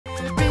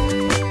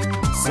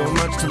So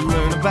much to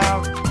learn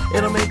about,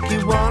 it'll make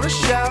you wanna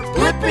shout,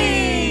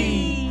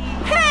 Blippi!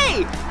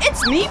 Hey,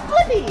 it's me,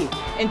 Blippi!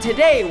 And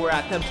today we're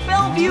at the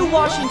Bellevue,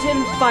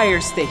 Washington Fire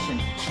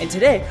Station. And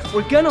today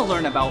we're gonna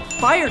learn about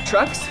fire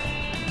trucks,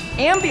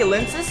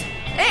 ambulances,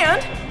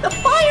 and the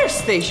fire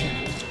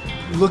station.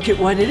 Look at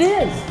what it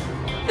is.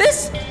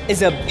 This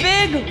is a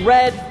big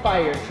red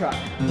fire truck.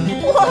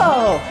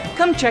 Whoa,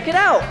 come check it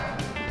out.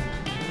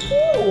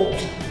 Ooh.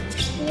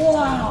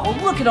 Wow,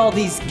 look at all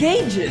these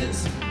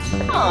gauges.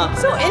 Huh,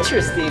 so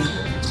interesting.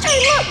 Hey,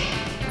 look!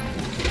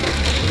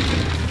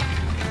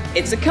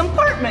 It's a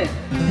compartment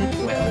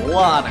with a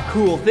lot of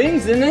cool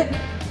things in it.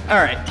 All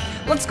right,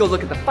 let's go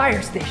look at the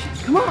fire station.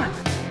 Come on.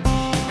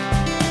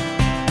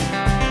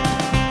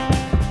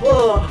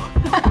 Whoa.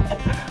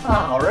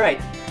 All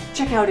right,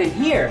 check out in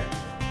here.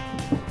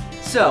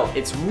 So,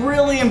 it's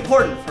really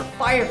important for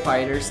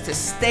firefighters to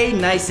stay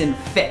nice and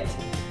fit.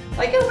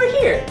 Like over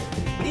here,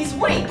 these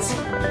weights.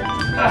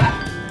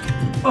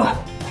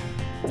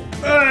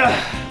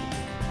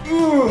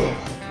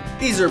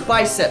 These are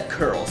bicep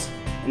curls,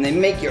 and they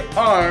make your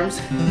arms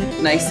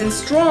nice and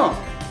strong.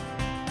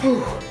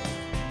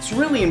 It's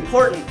really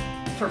important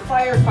for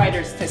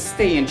firefighters to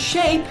stay in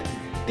shape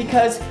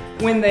because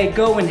when they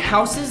go in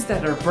houses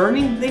that are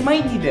burning, they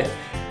might need to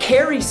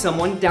carry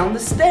someone down the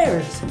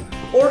stairs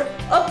or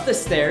up the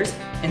stairs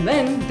and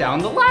then down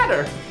the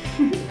ladder.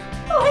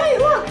 Oh, hey,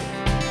 look!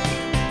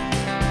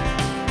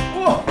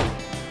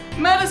 Whoa,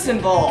 medicine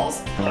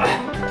balls.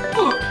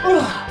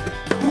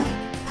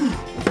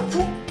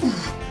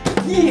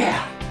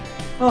 Yeah!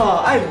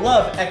 Oh, I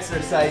love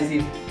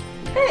exercising.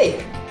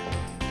 Hey,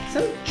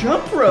 some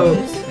jump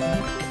ropes.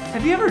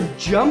 Have you ever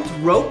jumped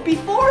rope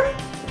before?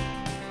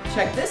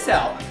 Check this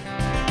out.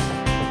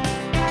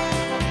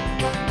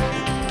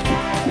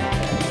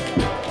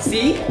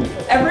 See?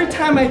 Every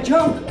time I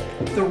jump,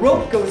 the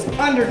rope goes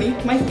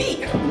underneath my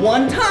feet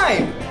one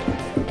time.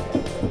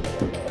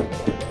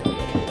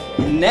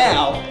 And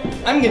now,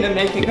 I'm gonna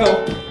make it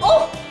go,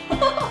 oh,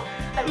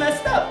 I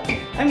messed up.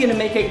 I'm gonna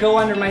make it go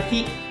under my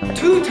feet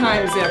 2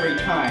 times every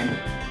time.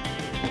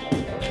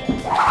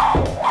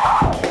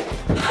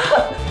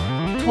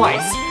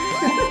 Twice.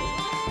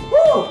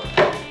 Whew,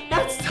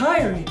 that's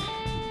tiring.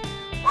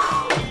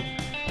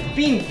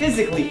 Being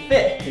physically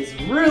fit is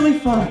really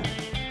fun.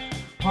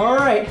 All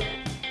right,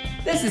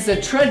 this is a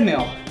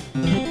treadmill.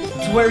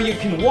 It's where you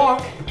can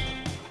walk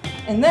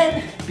and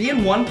then be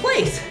in one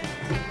place.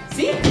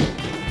 See?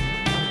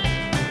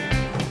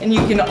 And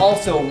you can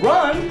also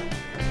run.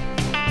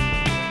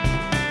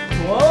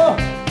 Whoa,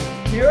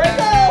 here I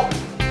go.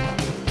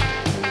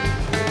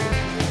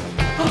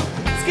 Oh,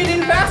 it's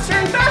getting faster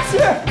and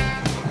faster.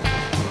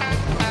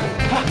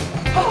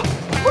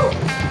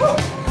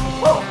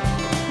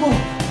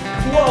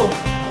 Whoa.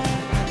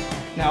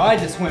 Now I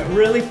just went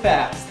really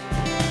fast.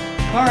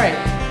 All right,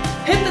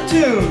 hit the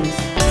tunes.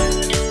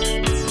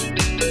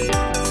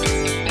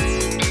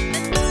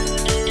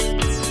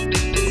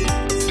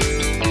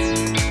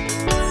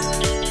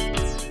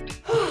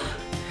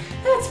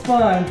 That's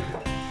fun.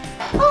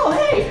 Oh,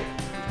 hey,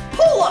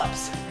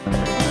 pull-ups.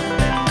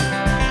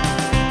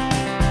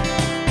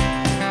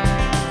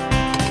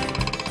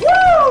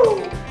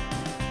 Woo!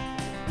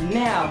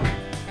 Now,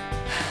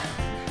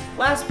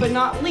 last but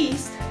not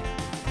least,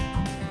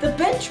 the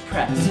bench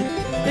press.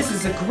 This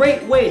is a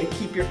great way to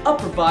keep your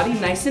upper body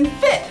nice and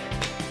fit.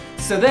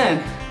 So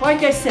then,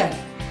 like I said,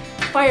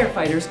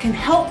 firefighters can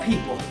help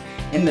people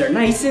and they're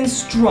nice and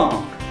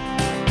strong.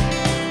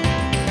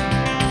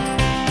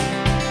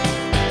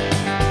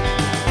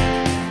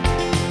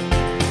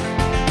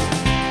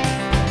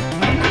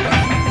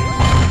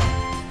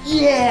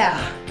 Yeah!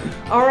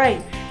 All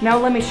right, now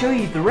let me show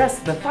you the rest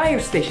of the fire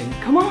station.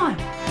 Come on.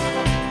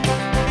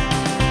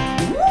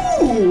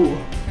 Ooh!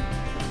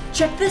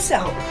 Check this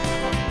out.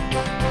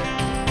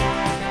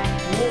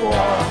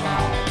 Whoa.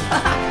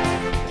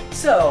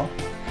 So,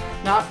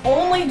 not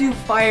only do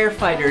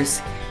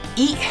firefighters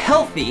eat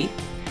healthy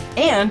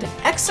and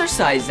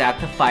exercise at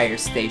the fire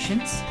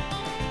stations,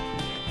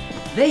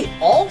 they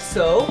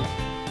also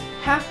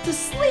have to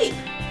sleep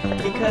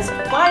because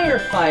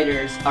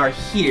firefighters are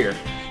here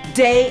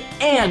day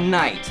and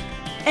night.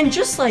 And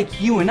just like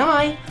you and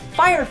I,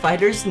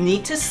 firefighters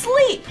need to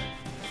sleep.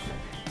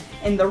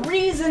 And the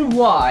reason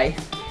why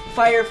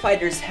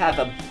firefighters have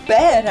a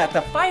bed at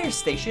the fire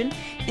station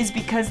is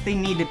because they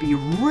need to be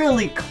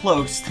really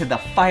close to the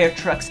fire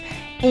trucks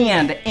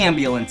and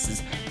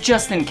ambulances,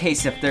 just in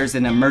case if there's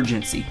an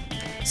emergency.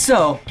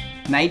 So,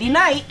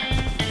 nighty-night.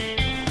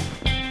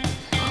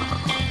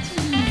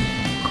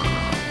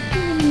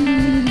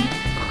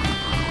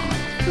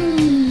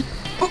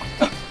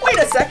 Wait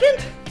a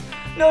second!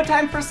 No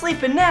time for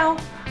sleeping now.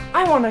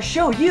 I want to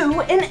show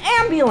you an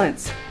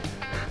ambulance.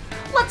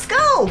 Let's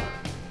go!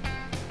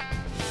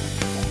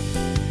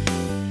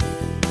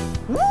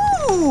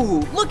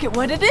 Ooh, look at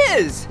what it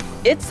is.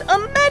 It's a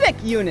medic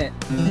unit,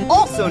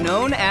 also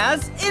known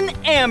as an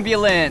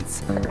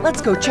ambulance.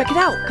 Let's go check it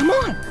out, come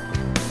on.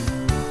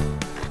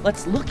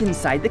 Let's look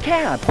inside the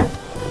cab.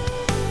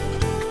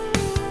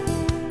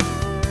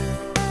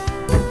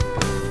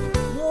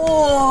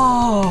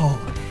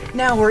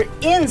 Now we're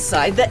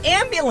inside the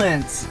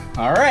ambulance.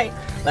 All right,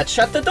 let's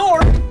shut the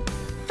door.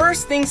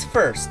 First things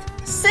first,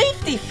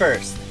 safety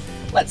first.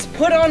 Let's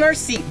put on our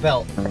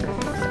seatbelt.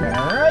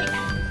 All right,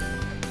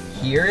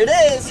 here it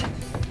is.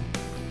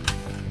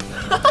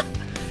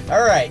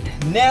 All right,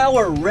 now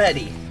we're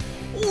ready.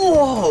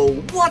 Whoa,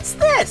 what's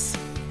this?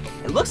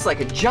 It looks like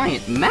a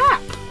giant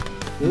map.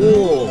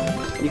 Whoa,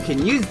 you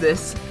can use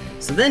this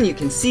so then you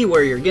can see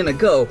where you're gonna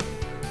go.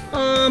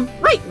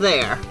 Right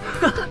there.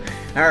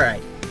 All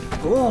right.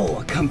 Whoa,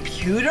 a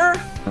computer?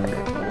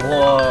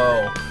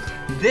 Whoa.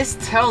 This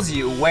tells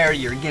you where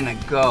you're gonna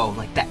go,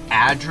 like the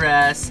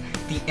address,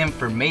 the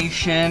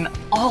information,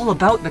 all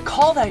about the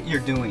call that you're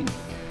doing.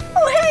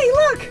 Oh, hey,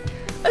 look,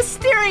 a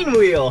steering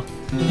wheel.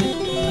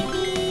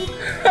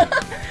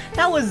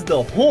 That was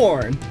the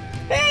horn.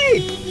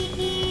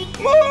 Hey,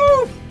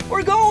 move!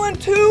 We're going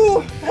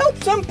to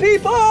help some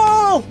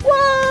people!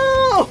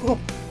 Whoa!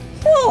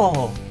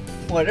 Whoa!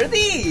 What are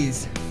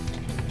these?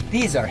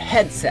 These are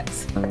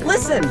headsets.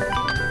 Listen!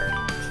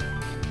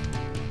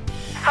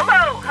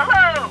 Hello,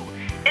 hello!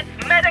 It's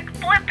Medic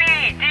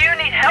Blippi! Do you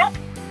need help?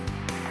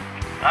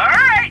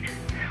 Alright!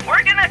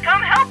 We're gonna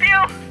come help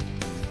you!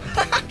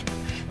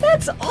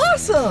 That's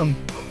awesome!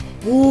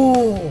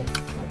 Whoa!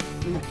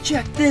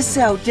 Check this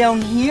out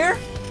down here.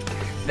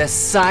 The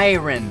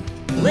siren.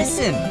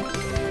 Listen!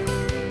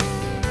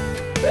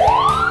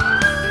 Whoa!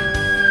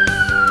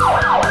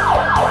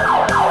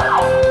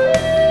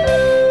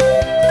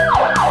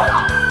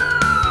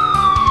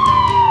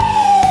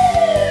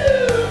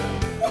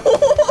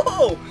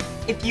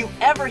 If you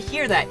ever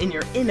hear that and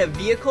you're in a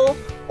vehicle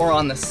or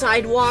on the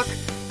sidewalk,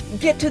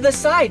 get to the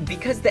side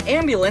because the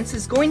ambulance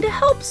is going to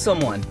help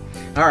someone.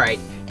 All right,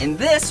 and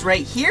this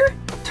right here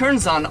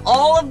turns on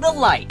all of the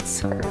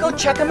lights. Go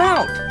check them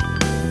out.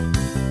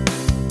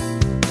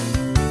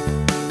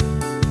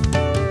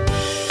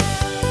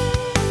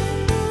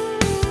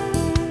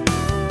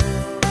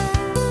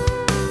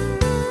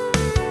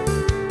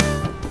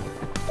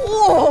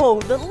 Whoa,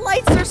 the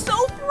lights are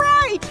so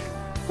bright!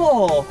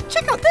 Oh,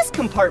 check out this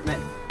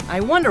compartment. I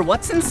wonder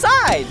what's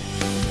inside.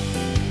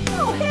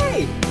 Oh,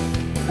 hey!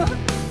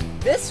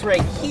 This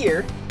right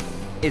here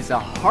is a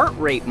heart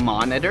rate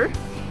monitor.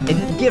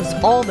 It gives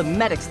all the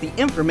medics the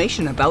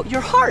information about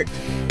your heart.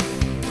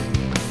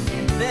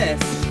 And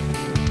this,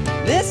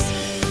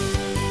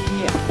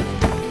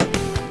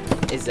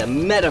 yeah, is a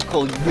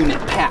medical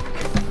unit pack.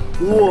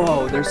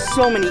 Whoa, there's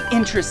so many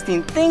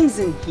interesting things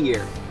in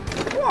here.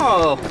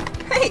 Whoa,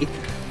 hey,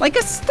 like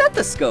a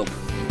stethoscope.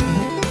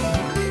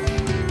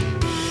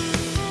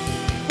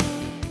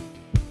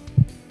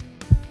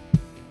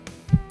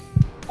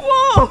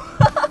 Whoa,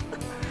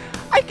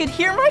 I could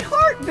hear my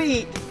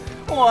heartbeat.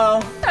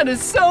 Wow, that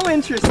is so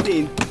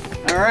interesting.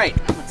 All right,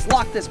 let's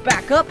lock this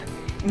back up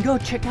and go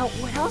check out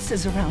what else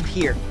is around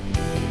here.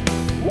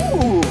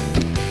 Ooh,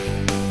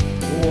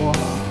 whoa,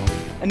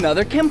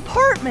 another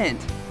compartment.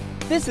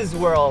 This is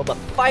where all the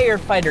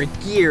firefighter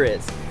gear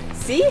is.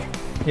 See?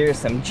 Here's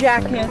some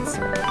jackets.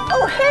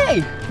 Oh,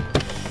 hey!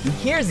 And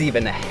here's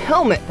even a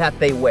helmet that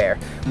they wear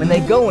when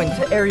they go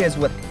into areas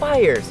with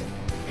fires.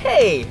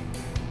 Hey,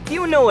 do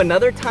you know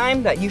another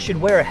time that you should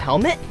wear a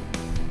helmet?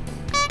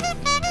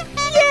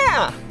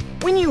 Yeah,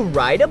 when you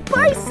ride a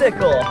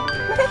bicycle.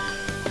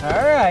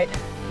 All right.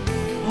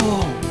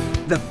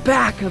 Oh, the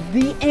back of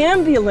the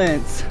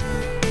ambulance.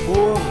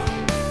 Whoa,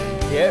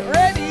 get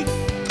ready.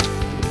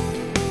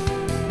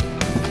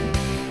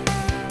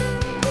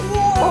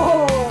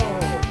 Whoa,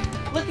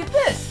 look at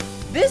this.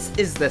 This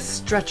is the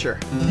stretcher.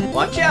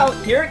 Watch out,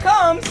 here it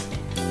comes.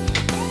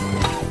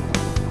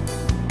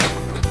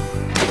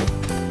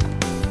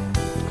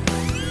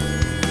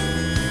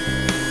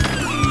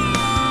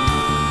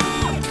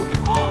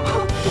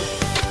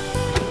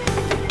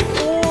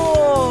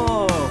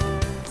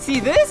 See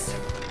this?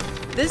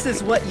 This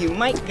is what you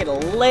might get a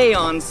lay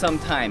on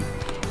sometime.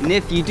 And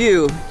if you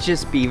do,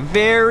 just be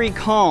very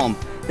calm.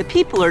 The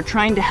people are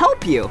trying to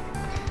help you.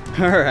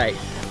 All right,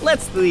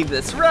 let's leave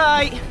this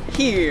right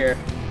here.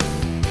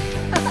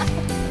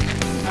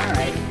 All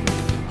right.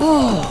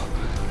 Oh,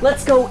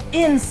 let's go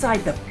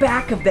inside the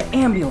back of the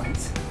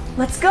ambulance.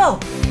 Let's go.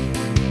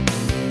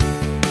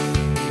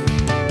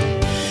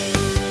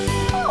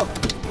 Oh,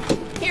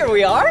 here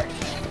we are.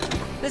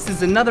 This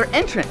is another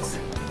entrance.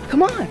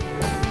 Come on.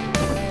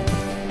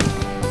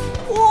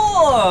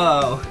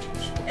 Whoa!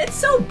 It's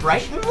so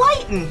bright and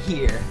light in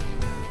here.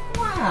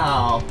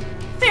 Wow,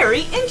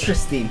 very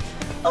interesting.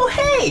 Oh,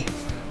 hey,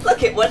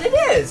 look at what it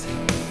is.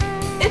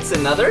 It's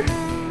another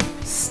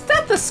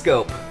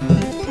stethoscope.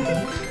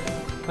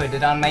 Put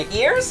it on my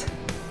ears.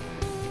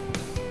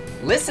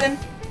 Listen.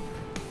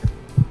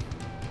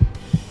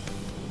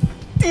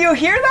 Do you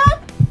hear that?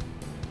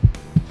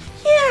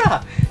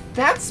 Yeah,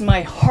 that's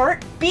my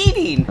heart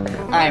beating.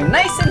 I'm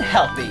nice and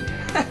healthy.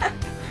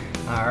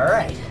 All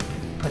right.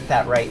 Put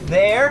that right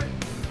there.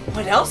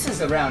 What else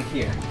is around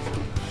here?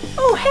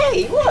 Oh,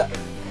 hey, look.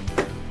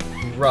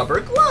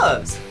 Rubber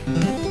gloves.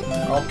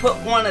 I'll put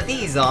one of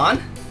these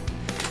on.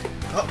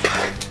 Oh.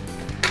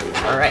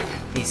 All right,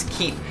 these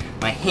keep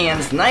my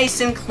hands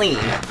nice and clean.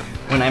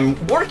 when I'm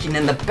working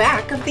in the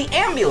back of the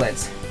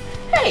ambulance.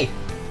 Hey,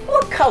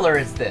 what color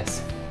is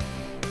this?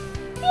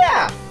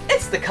 Yeah,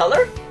 it's the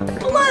color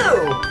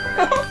blue.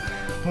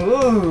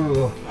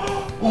 Ooh.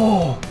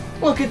 Oh,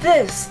 look at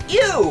this,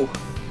 you.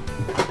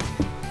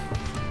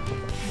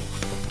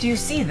 Do you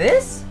see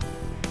this?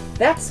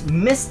 That's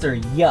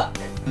Mr. Yuck.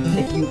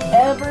 If you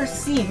ever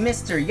see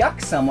Mr.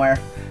 Yuck somewhere,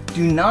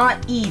 do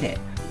not eat it.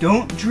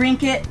 Don't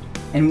drink it,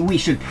 and we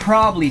should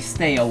probably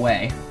stay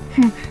away.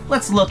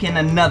 Let's look in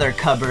another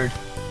cupboard.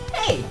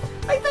 Hey,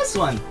 like this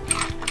one.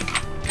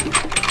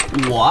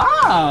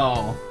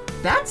 Wow,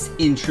 that's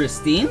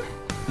interesting.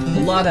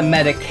 A lot of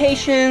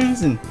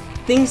medications and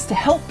things to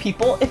help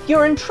people if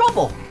you're in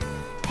trouble.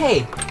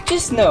 Hey,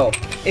 just know,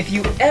 if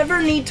you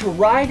ever need to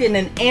ride in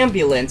an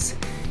ambulance,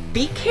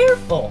 be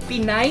careful, be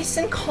nice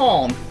and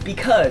calm,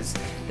 because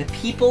the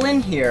people in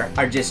here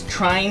are just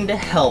trying to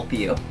help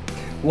you.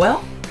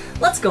 Well,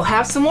 let's go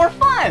have some more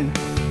fun.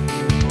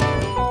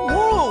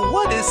 Whoa,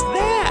 what is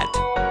that?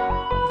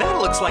 That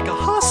looks like a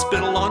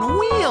hospital on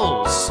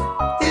wheels.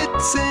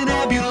 It's an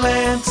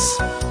ambulance.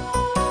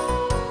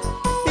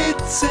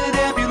 It's an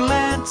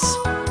ambulance.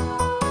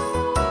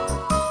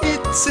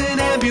 It's an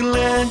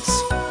ambulance.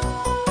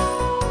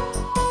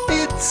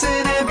 It's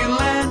an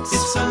ambulance.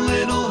 It's a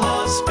little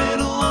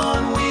hospital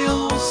on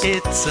wheels.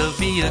 It's a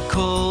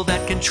vehicle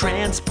that can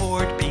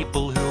transport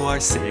people who are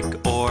sick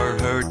or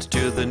hurt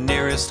to the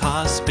nearest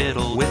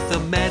hospital, with a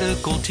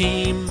medical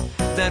team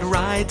that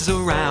rides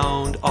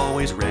around,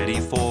 always ready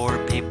for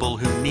people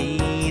who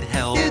need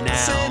help now.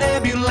 It's an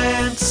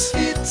ambulance.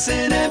 It's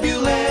an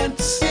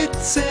ambulance.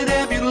 It's an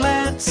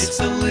ambulance. It's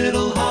a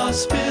little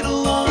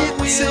hospital on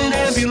wheels. It's an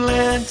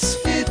ambulance.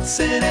 It's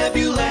an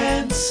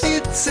ambulance.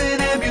 It's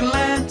an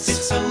ambulance.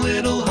 It's a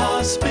little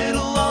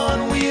hospital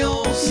on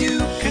wheels. You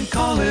can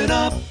call it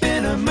up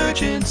in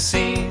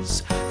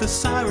emergencies. The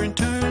siren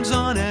turns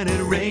on and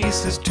it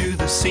races to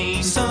the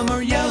scene. Some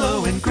are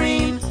yellow and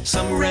green,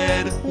 some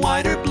red,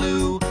 white or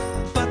blue,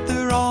 but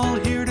they're all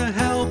here to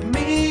help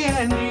me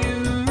and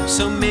you.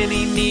 So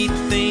many neat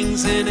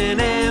things in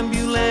an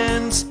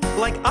ambulance,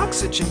 like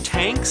oxygen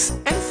tanks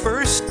and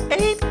first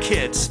aid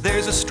kits.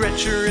 There's a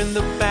stretcher in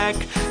the back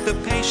the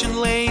patient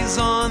lays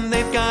on.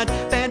 They've got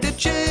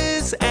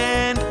bandages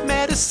and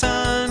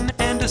medicine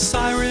and a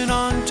siren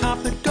on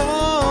top the door.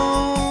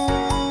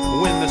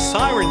 When the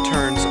siren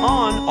turns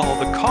on, all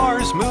the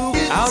cars move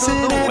out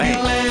of the way.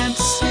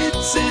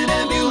 It's an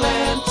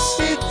ambulance.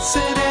 It's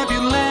an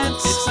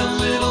ambulance. It's a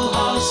little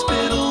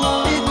hospital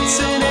on wheels. It's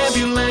an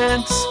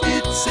ambulance.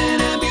 It's an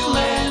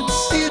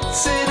ambulance.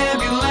 It's an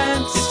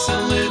ambulance. It's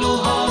a little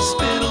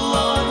hospital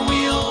on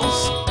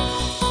wheels.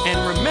 And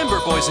remember,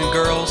 boys and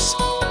girls,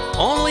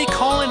 only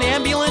call an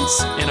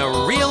ambulance in a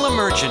real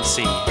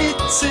emergency.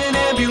 It's an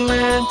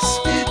ambulance.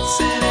 It's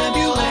an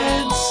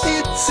ambulance.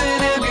 It's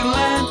an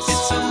ambulance.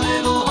 It's a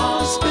little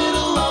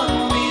hospital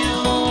on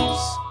wheels.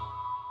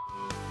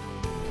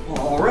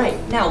 All right,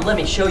 now let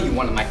me show you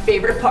one of my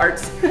favorite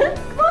parts.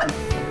 Come on.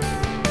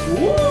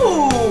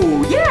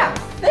 Ooh, yeah,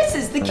 this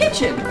is the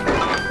kitchen.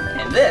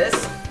 And this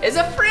is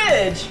a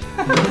fridge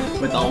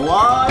with a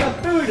lot of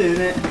food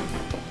in it.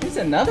 Here's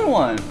another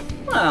one.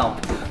 Wow.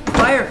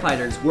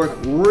 Firefighters work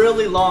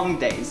really long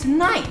days and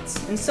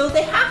nights, and so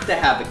they have to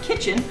have a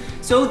kitchen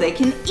so they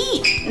can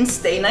eat and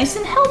stay nice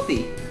and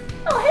healthy.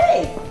 Oh,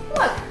 hey,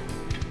 look,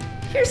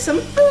 here's some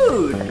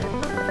food.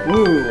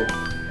 Ooh,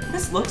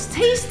 this looks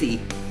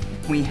tasty.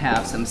 We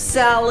have some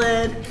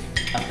salad,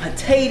 a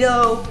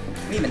potato,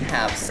 we even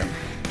have some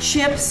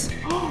chips.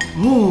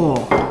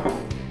 Oh,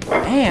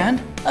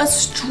 and a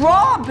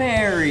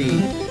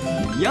strawberry.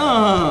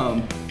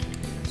 Yum.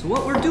 So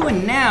what we're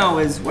doing now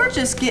is we're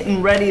just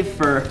getting ready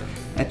for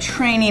a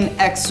training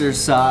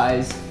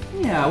exercise.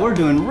 Yeah, we're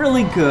doing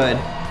really good.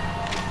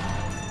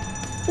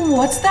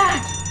 What's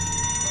that?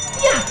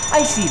 Yeah,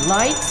 I see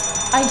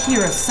lights. I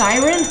hear a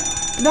siren.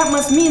 That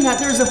must mean that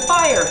there's a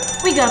fire.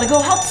 We gotta go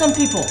help some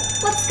people.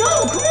 Let's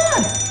go, come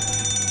on.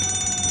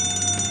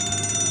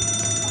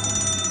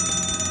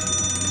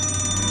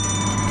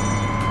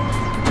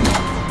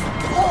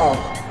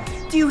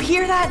 Oh, do you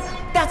hear that?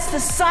 That's the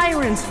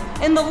sirens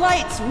and the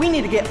lights. We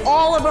need to get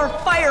all of our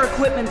fire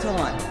equipment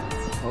on.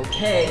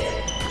 Okay,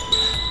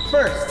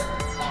 first,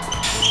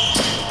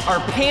 our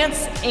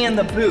pants and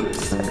the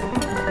boots.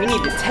 We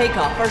need to take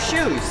off our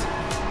shoes.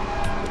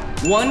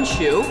 One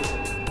shoe,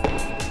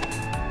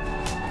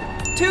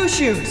 two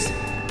shoes.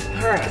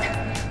 All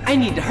right, I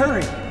need to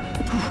hurry.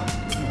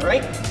 All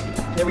right,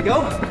 there we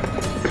go.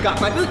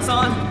 Got my boots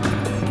on.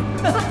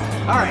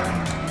 All right,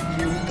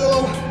 here we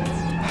go.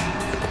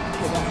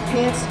 Pull off the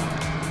pants.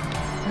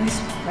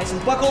 Nice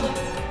and buckled.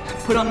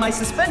 Put on my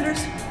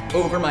suspenders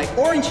over my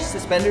orange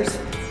suspenders.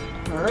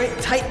 All right,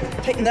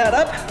 tighten that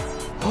up.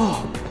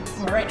 Oh,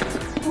 all right,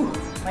 ooh,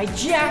 my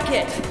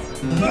jacket.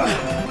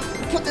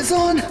 Put this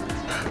on.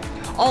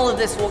 All of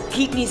this will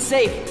keep me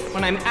safe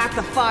when I'm at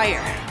the fire.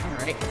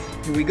 All right,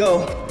 here we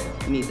go.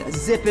 We need to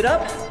zip it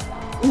up.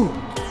 Ooh,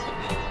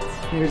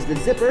 here's the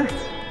zipper.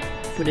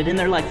 Put it in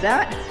there like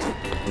that.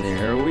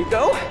 There we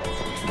go.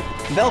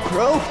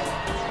 Velcro.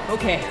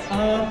 Okay,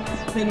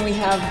 then we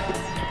have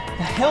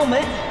the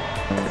helmet.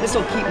 This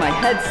will keep my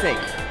head safe.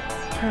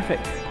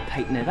 Perfect.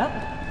 Tighten it up.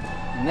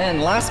 And then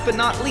last but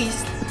not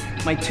least,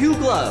 my 2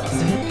 gloves.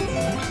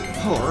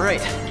 All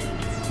right.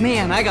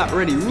 Man, I got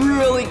ready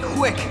really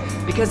quick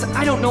because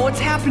I don't know what's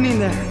happening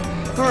there.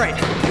 All right,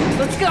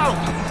 let's go.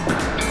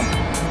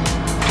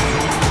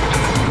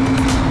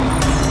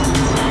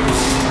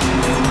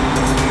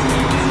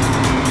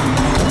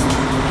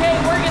 Okay,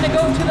 we're gonna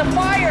go to the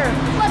fire.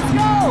 Let's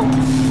go.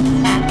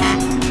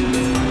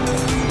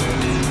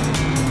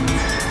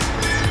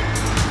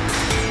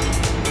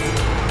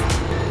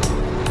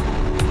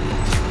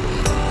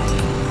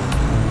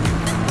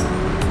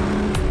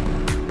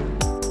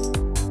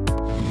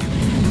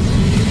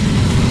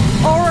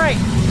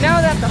 Now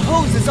that the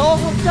hose is all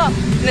hooked up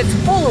and it's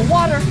full of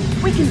water,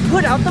 we can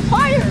put out the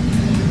fire.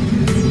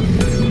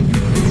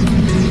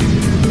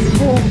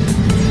 Oh,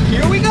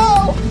 here we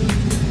go.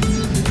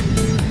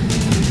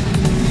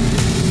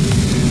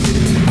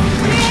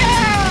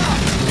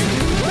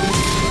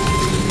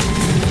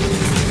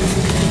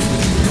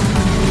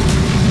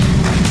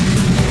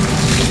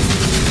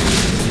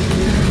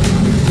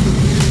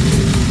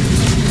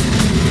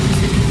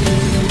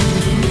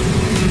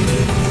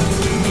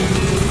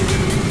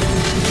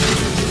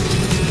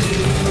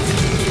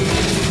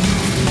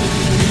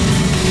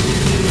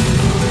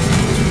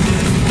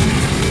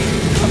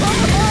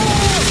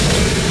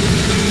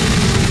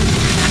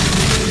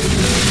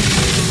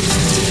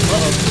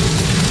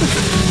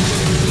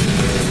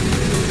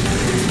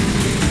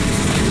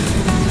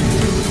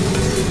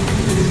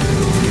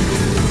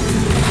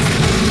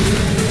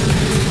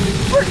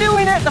 We're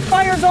doing it! The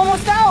fire's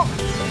almost out!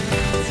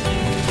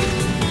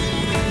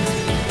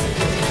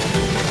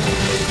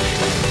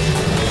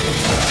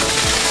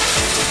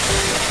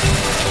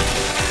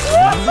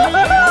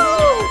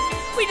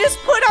 Woo-hoo-hoo! We just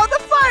put out the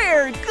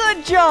fire!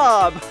 Good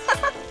job!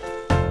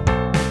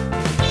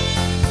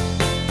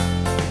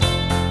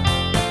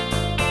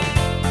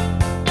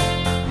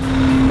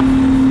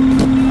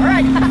 All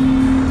right.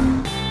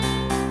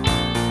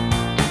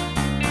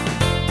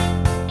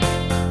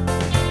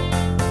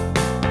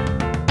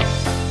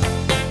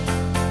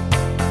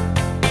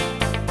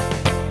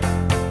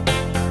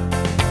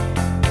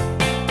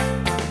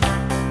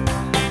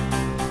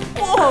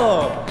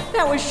 Whoa,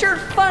 that was sure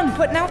fun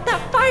putting out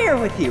that fire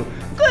with you.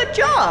 Good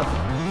job.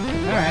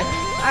 All right,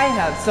 I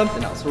have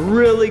something else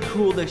really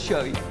cool to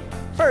show you.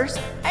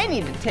 First, I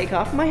need to take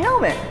off my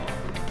helmet.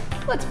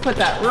 Let's put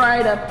that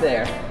right up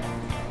there.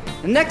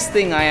 The next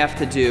thing I have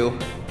to do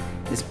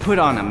is put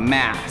on a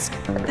mask.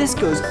 This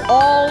goes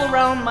all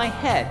around my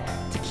head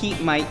to keep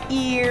my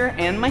ear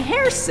and my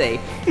hair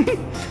safe.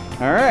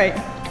 All right.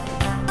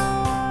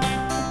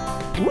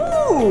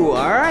 Woo,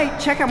 all right,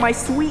 check out my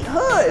sweet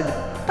hood.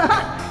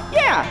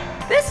 Yeah,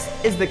 this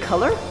is the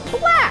color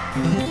black.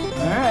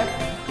 All right,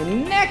 the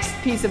next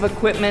piece of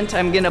equipment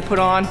I'm gonna put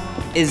on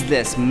is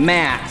this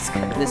mask.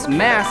 This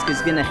mask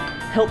is gonna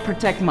help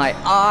protect my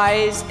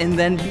eyes and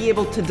then be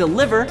able to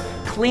deliver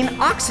clean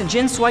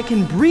oxygen so I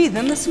can breathe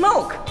in the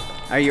smoke.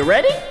 Are you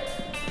ready?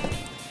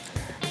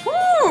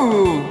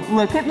 Woo,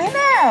 look at me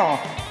now.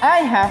 I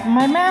have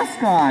my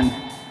mask on.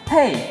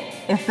 Hey,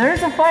 if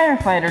there's a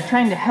firefighter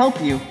trying to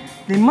help you,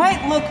 they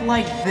might look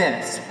like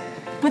this.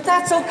 But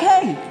that's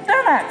okay,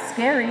 they're not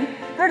scary.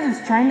 They're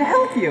just trying to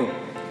help you.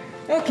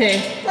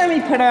 Okay, let me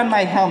put on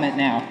my helmet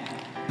now.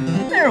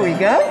 There we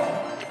go.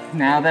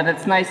 Now that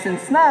it's nice and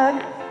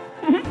snug,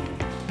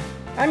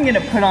 I'm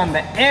gonna put on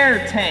the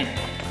air tank.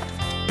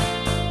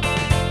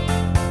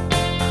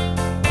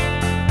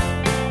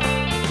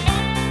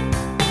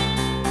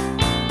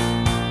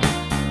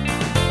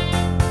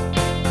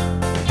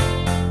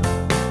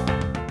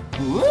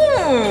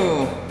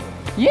 Woo!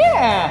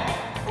 Yeah!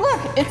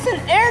 Look, it's an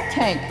air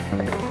tank.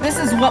 This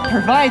is what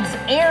provides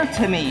air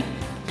to me.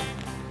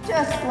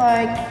 Just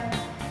like...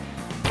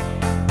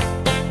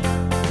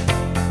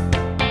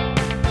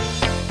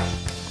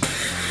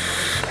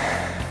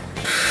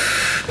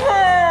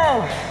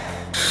 Whoa!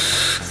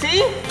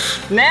 See?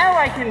 Now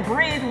I can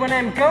breathe when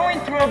I'm going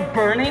through a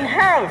burning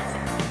house.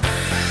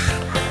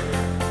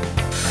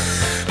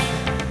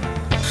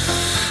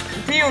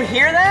 Do you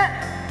hear that?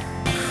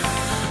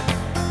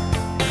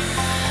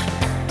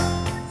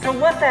 So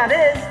what that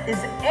is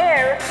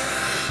air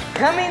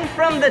coming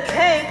from the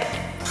tank,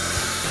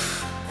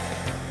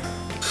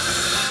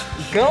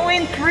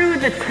 going through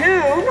the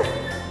tube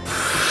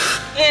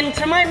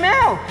into my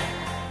mouth.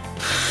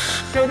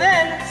 So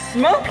then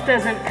smoke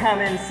doesn't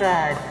come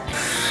inside.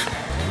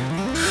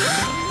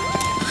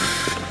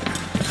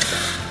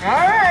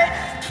 All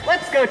right,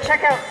 let's go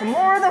check out some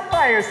more of the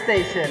fire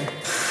station.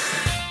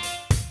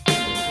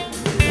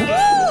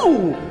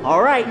 Woo!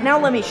 All right, now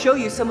let me show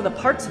you some of the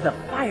parts of the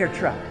fire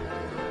truck.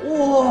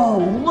 Whoa,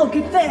 look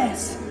at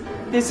this.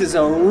 This is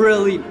a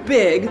really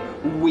big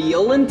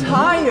wheel and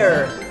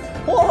tire.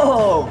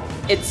 Whoa,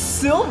 it's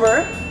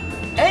silver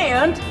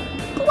and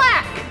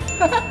black.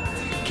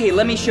 Okay,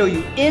 let me show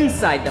you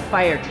inside the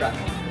fire truck.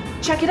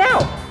 Check it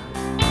out.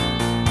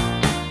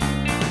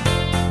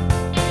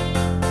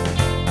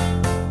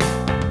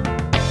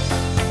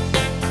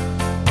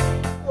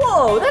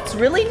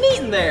 really neat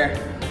in there.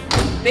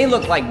 They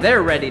look like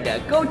they're ready to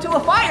go to a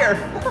fire.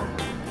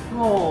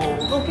 Oh,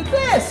 look at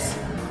this.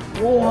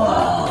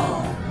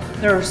 Whoa,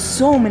 there are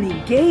so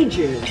many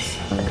gauges.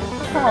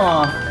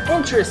 Huh,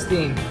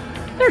 interesting.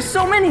 There's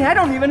so many, I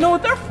don't even know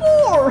what they're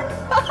for.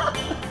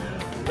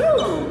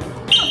 Ooh,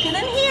 look at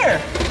in here.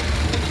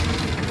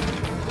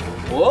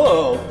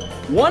 Whoa,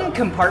 one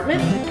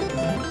compartment.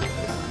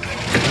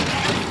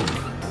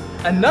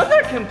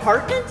 Another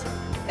compartment.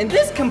 And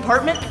this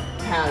compartment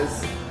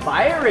has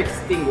fire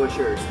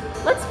extinguishers.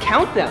 Let's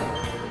count them.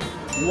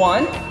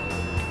 1,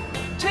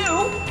 2,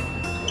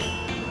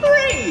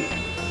 3.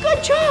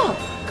 Good job.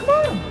 Come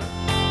on.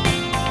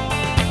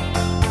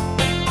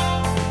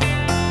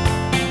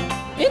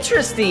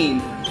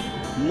 Interesting.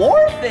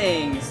 More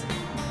things.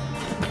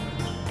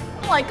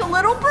 Like a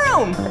little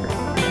broom.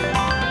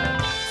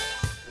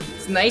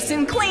 It's nice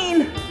and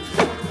clean.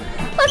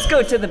 Let's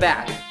go to the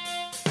back.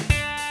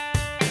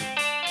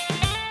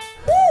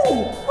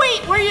 Woo!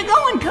 Wait, where are you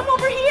going? Come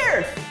over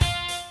here.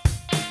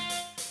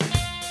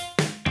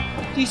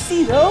 Do you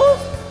see those?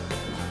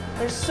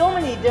 There's so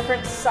many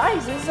different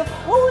sizes of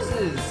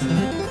hoses.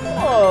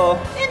 Oh,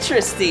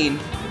 interesting.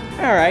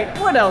 All right,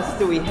 what else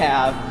do we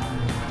have?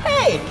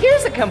 Hey,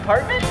 here's a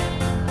compartment.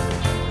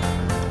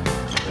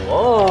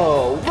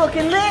 Whoa, look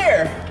in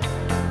there.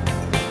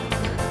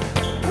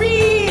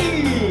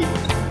 Whee!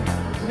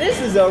 This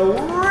is a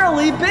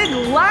really big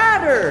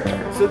ladder.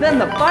 So then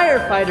the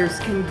firefighters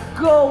can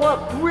go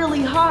up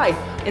really high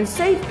and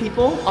save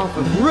people off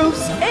of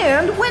roofs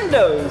and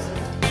windows.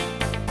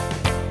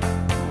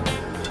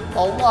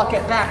 I'll lock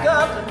it back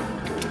up.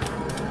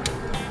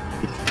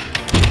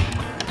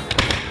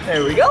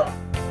 There we go.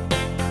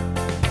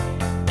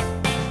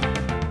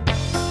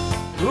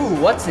 Ooh,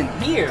 what's in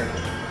here?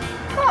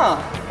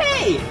 Huh,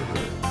 hey!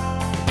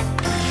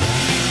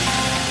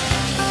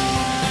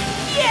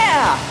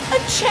 Yeah, a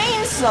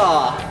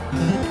chainsaw!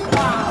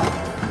 Wow,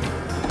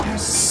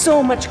 there's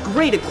so much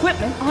great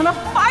equipment on a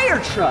fire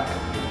truck.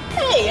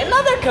 Hey,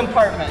 another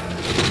compartment.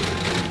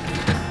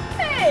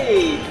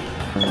 Hey,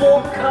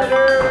 bolt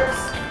cutters,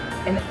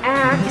 an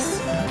axe.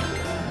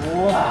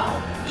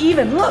 Wow,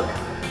 even look,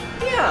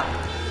 yeah,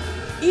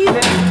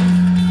 even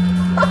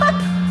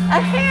a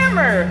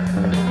hammer.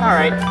 All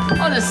right,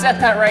 I'll just set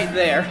that right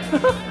there.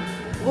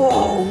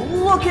 Whoa,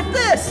 look at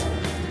this.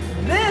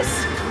 This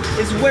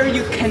is where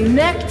you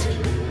connect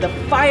the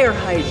fire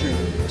hydrant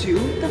to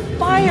the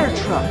fire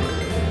truck.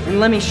 And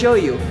let me show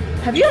you.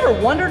 Have you ever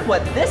wondered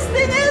what this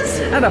thing is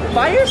at a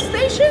fire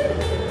station?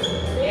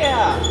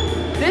 Yeah,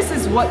 this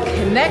is what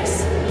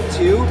connects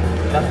to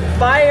the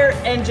fire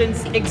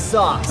engine's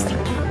exhaust.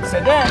 So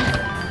then,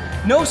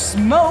 no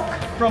smoke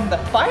from the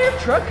fire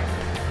truck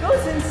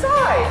goes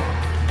inside.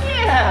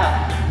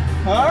 Yeah,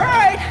 all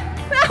right,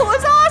 that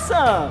was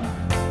awesome.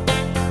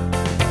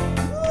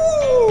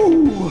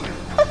 Woo!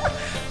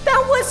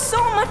 That was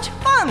so much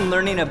fun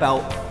learning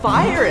about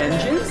fire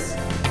engines,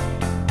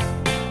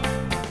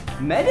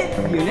 medic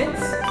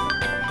units,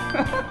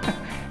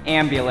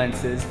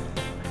 ambulances,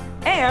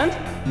 and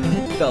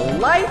the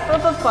life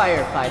of a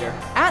firefighter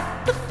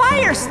at the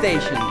fire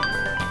station.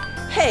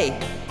 Hey,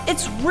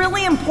 it's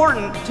really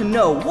important to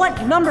know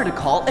what number to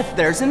call if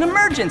there's an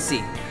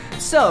emergency.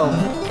 So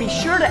be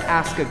sure to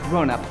ask a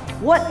grown-up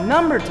what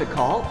number to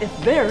call if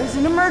there is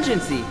an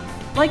emergency,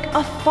 like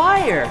a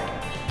fire.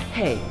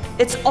 Hey,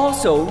 it's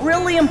also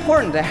really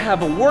important to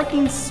have a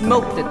working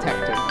smoke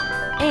detector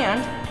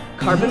and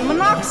carbon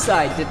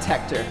monoxide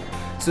detector.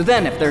 So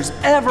then if there's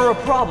ever a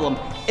problem,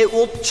 it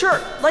will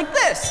chirp like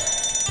this.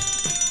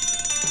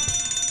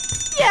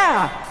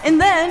 Yeah,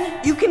 and then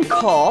you can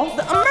call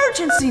the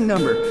emergency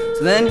number.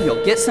 So then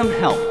you'll get some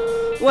help.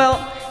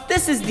 Well,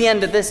 this is the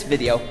end of this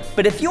video,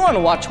 but if you want to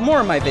watch more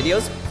of my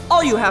videos,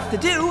 all you have to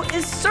do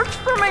is search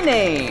for my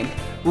name.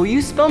 Will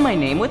you spell my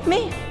name with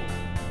me?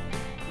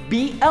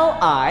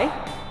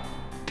 B-L-I-P-P-I,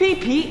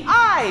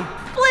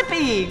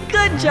 Blippi,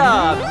 good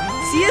job.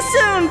 See you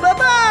soon,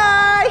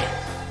 bye-bye.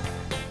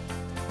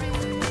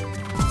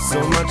 So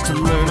much to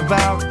learn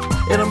about,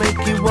 it'll make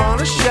you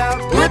wanna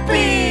shout,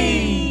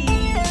 Blippi!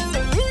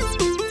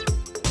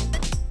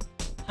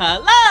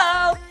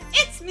 Hello,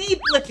 it's me,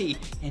 Blippi,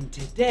 and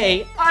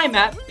today I'm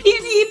at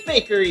P&E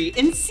Bakery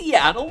in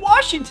Seattle,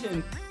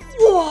 Washington.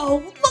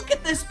 Whoa, look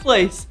at this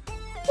place.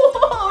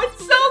 Whoa,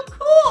 it's so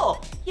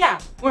cool. Yeah,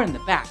 we're in the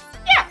back.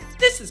 Yeah,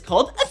 this is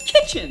called a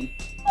kitchen.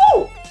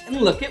 Oh, and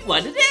look at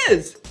what it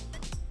is.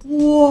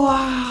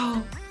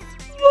 Wow,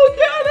 look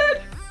at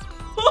it.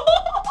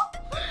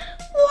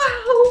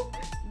 Wow,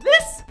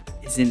 this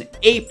is an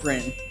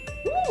apron.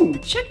 Ooh,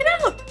 check it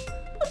out.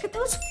 Look at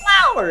those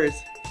flowers.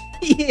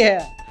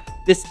 Yeah,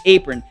 this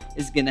apron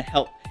is gonna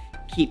help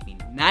keep me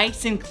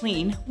nice and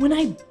clean when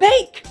I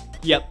bake.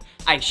 Yep,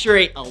 I sure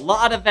ate a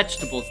lot of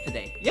vegetables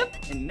today. Yep,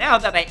 and now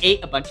that I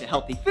ate a bunch of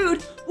healthy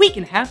food, we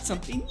can have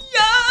something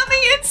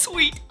yummy and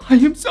sweet. I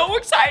am so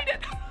excited.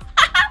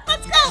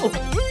 Let's go.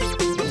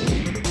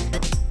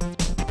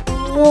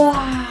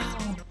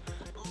 Wow,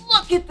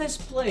 look at this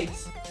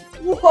place.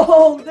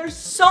 Whoa, there's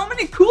so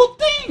many cool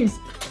things.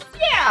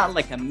 Yeah,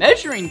 like a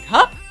measuring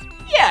cup.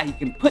 Yeah, you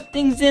can put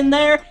things in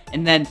there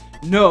and then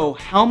know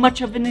how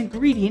much of an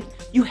ingredient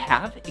you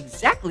have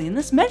exactly in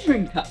this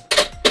measuring cup.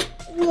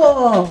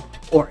 Whoa,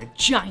 or a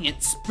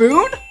giant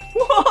spoon.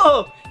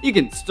 Whoa, you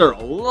can stir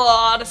a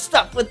lot of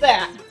stuff with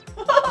that.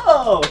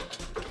 Whoa,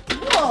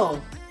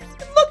 whoa,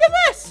 and look at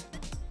this.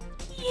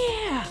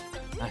 Yeah,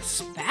 a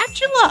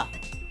spatula.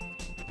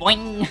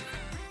 Boing.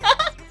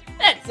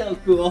 That's so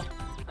cool.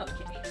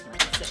 Okay,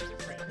 let's set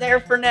it right there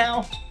for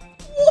now.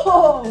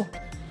 Whoa,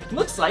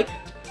 looks like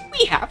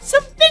we have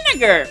some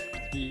vinegar.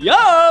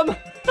 Yum.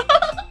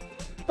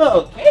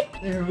 Okay,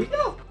 there we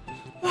go.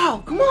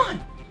 Wow, come on.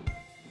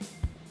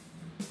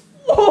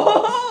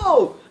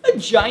 Whoa, a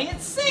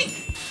giant sink.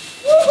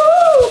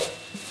 Woohoo!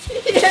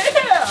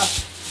 Yeah.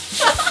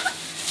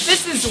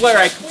 This is where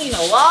I clean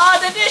a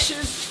lot of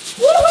dishes.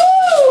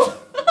 Woohoo!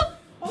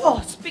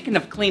 Oh, speaking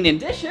of cleaning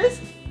dishes.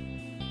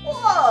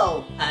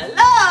 Whoa,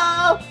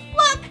 hello!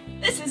 Look,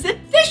 this is a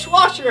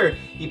dishwasher.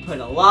 You put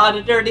a lot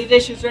of dirty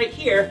dishes right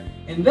here,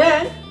 and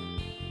then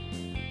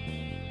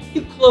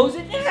you close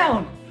it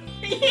down.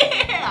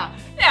 Yeah,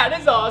 that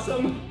is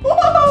awesome.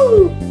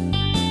 Whoa!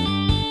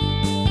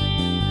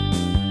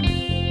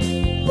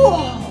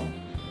 Whoa,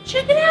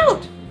 check it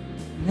out.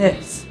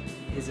 This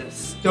is a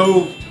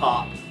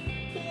stovetop.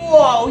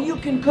 Whoa, you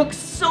can cook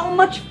so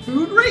much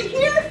food right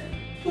here.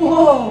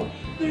 Whoa,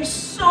 there's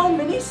so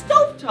many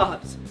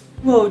stovetops.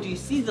 Whoa, do you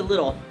see the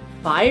little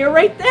fire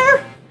right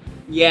there?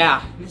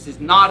 Yeah, this is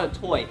not a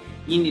toy.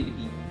 You need to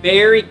be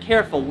very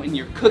careful when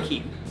you're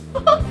cooking.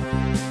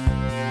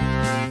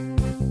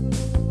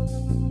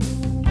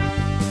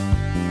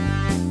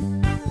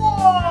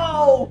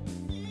 Whoa!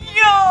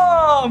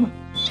 Yum!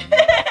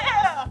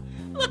 Yeah!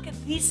 Look at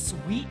these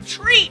sweet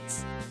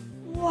treats.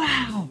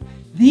 Wow,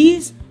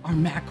 these are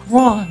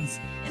macarons,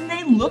 and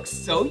they look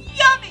so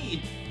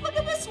yummy. Look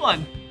at this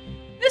one.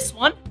 This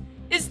one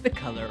is the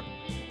color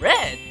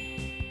red.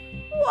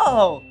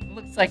 Whoa,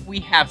 looks like we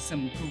have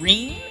some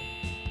green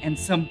and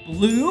some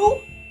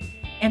blue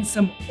and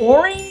some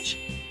orange.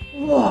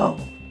 Whoa,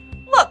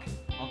 look,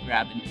 I'll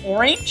grab an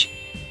orange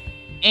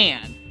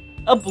and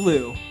a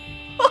blue.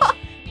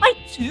 My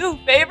two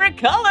favorite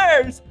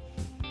colors.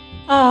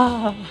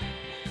 Ah,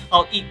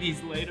 I'll eat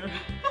these later.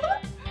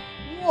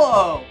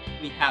 Whoa,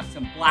 we have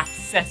some black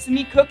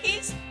sesame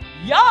cookies.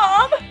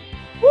 Yum!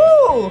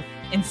 Woo!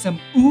 And some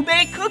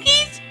ube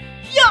cookies.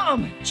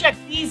 Yum! Check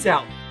these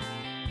out.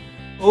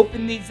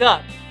 Open these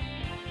up.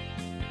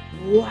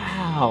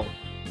 Wow,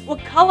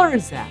 what color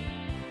is that?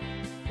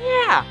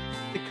 Yeah,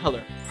 the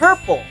color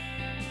purple.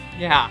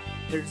 Yeah,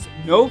 there's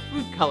no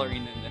food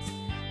coloring in this.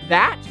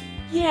 That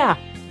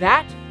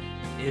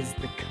is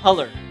the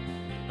color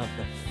of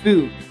the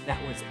food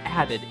that was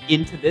added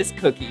into this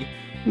cookie.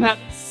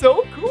 That's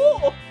so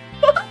cool.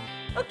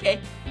 Okay,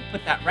 we'll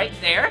put that right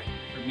there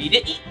for me to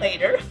eat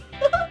later.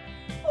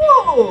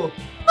 Oh,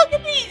 look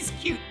at these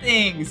cute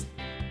things.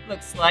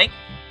 Looks like,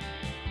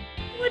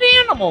 what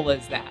animal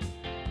is that?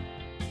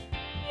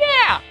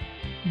 Yeah.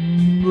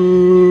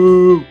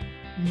 Moo.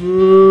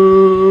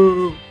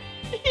 Moo.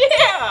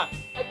 Yeah,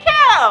 a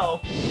cow.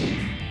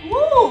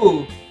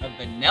 Ooh, a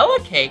vanilla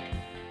cake.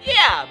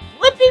 Yeah,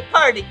 Blippi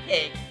party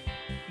cake.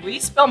 Will you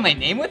spell my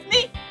name with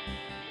me?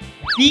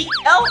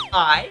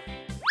 B-L-I-P-P-I.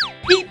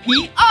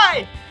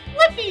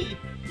 Blippi.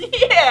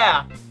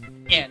 Yeah.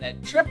 And a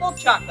triple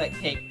chocolate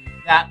cake.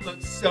 That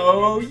looks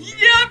so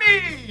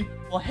yummy.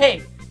 Well,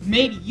 hey,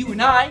 maybe you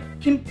and I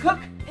can cook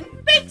and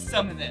bake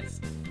some of this.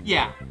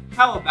 Yeah,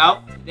 how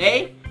about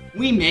today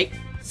we make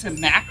some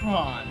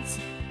macarons?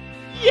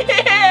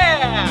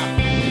 Yeah!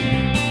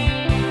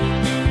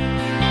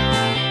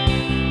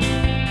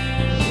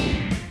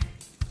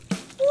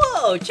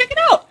 Whoa, check it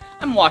out.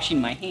 I'm washing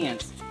my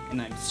hands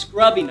and I'm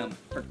scrubbing them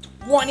for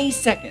 20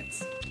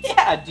 seconds.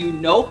 Yeah, do you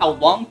know how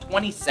long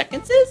 20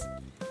 seconds is?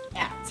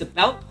 Yeah, it's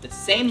about the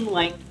same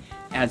length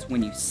as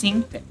when you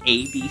sing the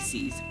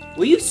ABCs.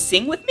 Will you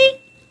sing with me?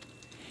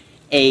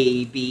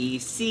 A, B,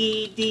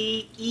 C,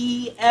 D,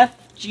 E, F,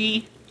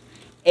 G,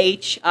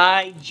 H,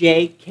 I,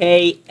 J,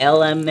 K,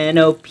 L, M, N,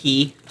 O,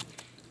 P,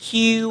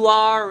 Q,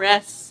 R,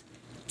 S,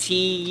 T,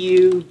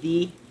 U,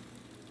 V,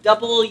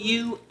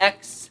 W,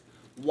 X,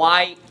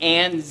 Y,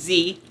 and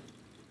Z.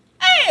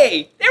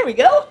 Hey, there we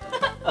go.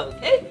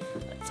 Okay,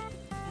 let's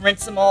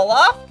rinse them all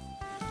off.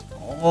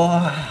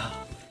 Wow,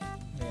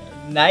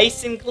 they're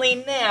nice and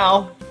clean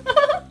now.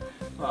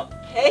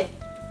 Okay,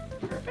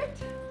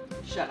 perfect.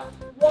 Shut off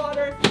the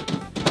water.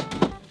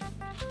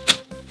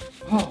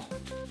 Oh,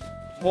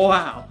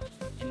 wow.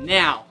 And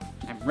now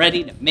I'm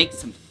ready to make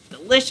some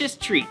delicious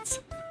treats.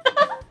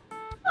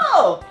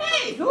 Oh,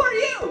 hey, who are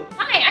you?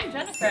 Hi, I'm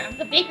Jennifer. I'm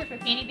the baker for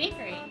Fanny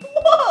Bakery.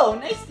 Whoa,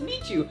 nice to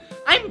meet you.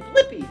 I'm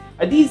Blippi.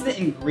 Are these the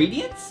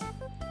ingredients?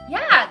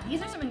 Yeah,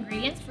 these are some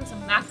ingredients for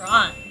some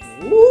macarons.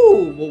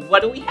 Ooh, well,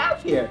 what do we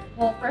have here?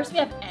 Well, first we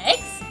have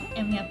eggs,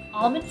 and we have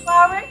almond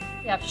flour,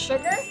 we have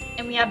sugar,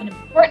 and we have an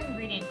important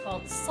ingredient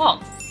called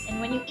salt. And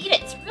when you eat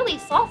it, it's really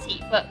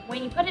salty, but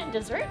when you put it in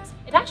desserts,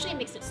 it actually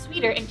makes it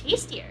sweeter and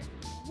tastier.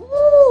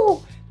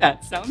 Ooh,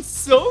 that sounds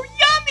so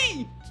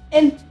yummy.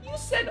 And you you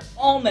said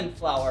almond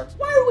flour.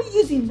 Why are we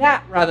using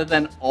that rather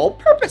than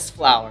all-purpose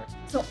flour?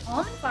 So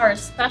almond flour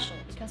is special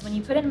because when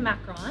you put it in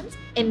macarons,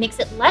 it makes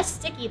it less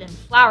sticky than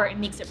flour. It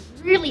makes it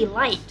really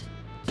light.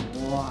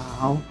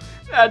 Wow,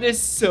 that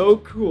is so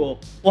cool.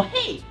 Well,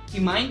 hey, do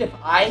you mind if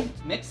I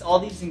mix all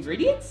these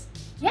ingredients?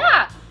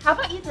 Yeah, how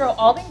about you throw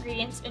all the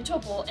ingredients into a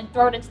bowl and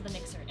throw it into the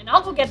mixer, and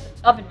I'll go get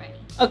the oven ready.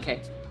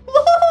 Okay.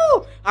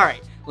 Woohoo! All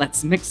right,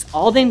 let's mix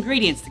all the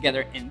ingredients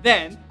together and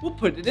then we'll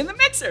put it in the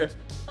mixer.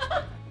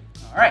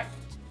 All right,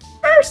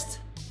 first,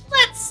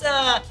 let's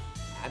add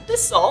the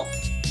salt.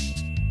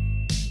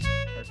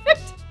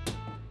 Perfect.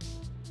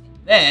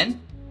 And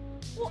then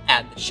we'll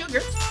add the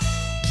sugar.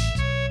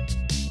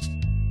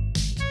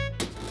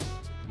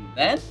 And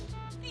then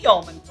the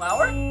almond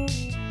flour.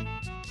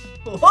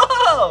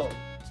 Whoa!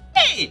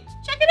 Hey,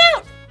 check it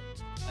out.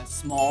 A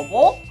small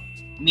bowl,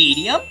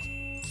 medium,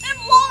 and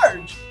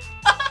large.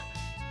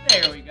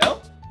 There we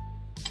go.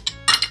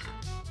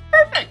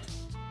 Perfect.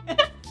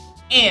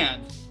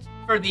 And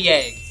for the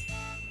eggs.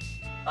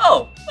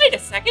 Oh, wait a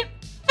second.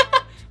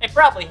 I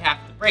probably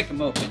have to break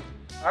them open.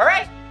 All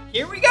right,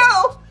 here we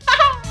go.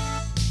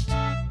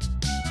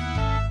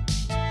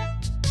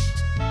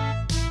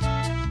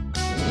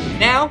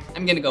 Now,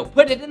 I'm gonna go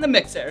put it in the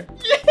mixer.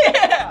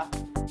 Yeah!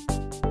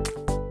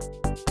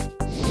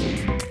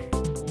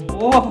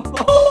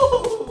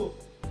 Whoa!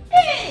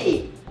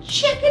 Hey,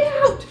 check it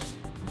out.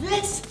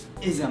 This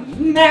is a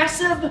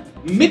massive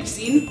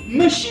mixing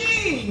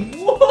machine.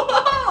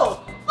 Whoa!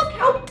 Look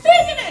how big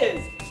it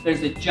is.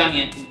 There's a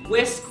giant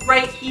whisk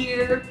right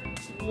here.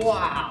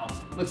 Wow.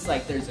 Looks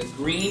like there's a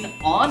green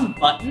on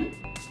button,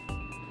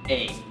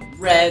 a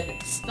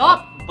red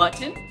stop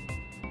button,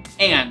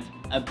 and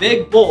a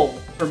big bowl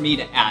for me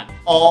to add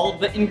all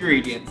the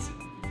ingredients.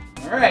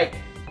 All right,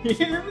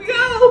 here we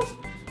go.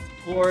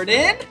 Pour it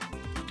in.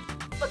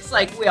 Looks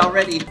like we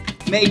already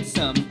made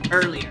some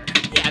earlier.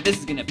 Yeah, this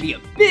is gonna be a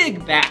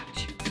big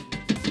batch.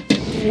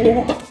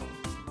 Whoa.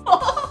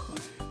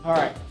 All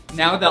right,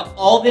 now that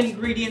all the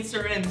ingredients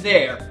are in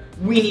there,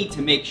 we need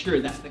to make sure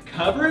that the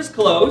cover is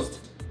closed.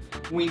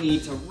 We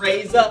need to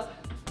raise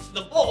up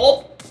the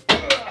bowl.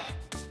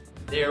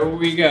 There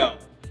we go.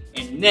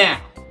 And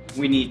now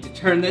we need to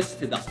turn this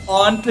to the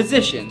on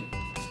position.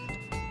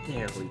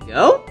 There we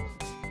go.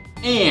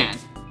 And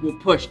we'll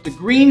push the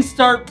green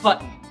start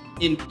button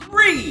in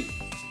 3,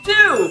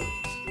 2,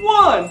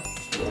 1.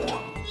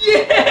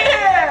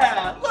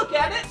 Yeah! Look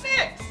at it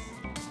mix.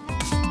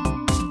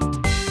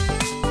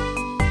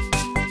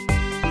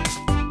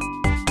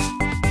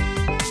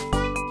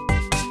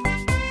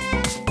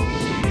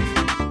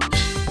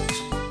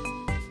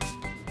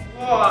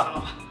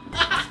 Wow.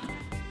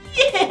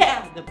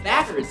 Yeah, the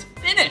batter is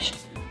finished.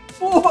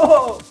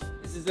 Whoa,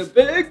 this is a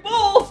big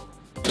bowl.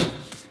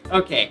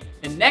 Okay,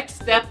 the next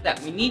step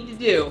that we need to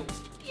do,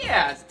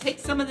 is take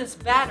some of this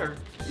batter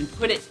and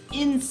put it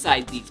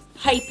inside these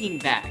piping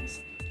bags.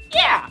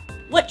 Yeah,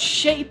 what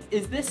shape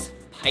is this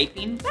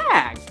piping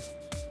bag?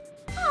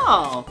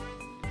 Oh,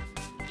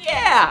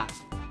 yeah,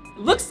 it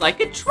looks like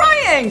a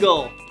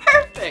triangle.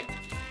 Perfect.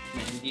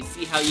 And do you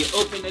see how you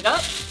open it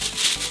up?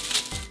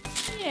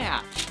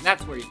 Yeah,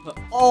 that's where you put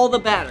all the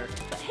batter.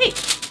 But hey,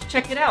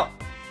 check it out.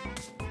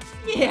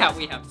 Yeah,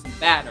 we have some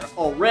batter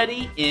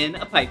already in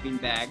a piping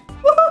bag.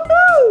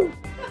 Woohoo!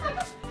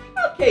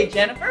 Okay,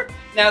 Jennifer,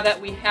 now that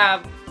we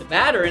have the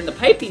batter in the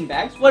piping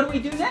bags, what do we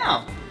do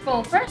now?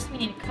 Well, first we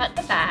need to cut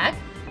the bag.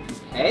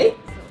 Okay.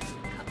 So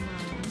cut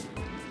mine.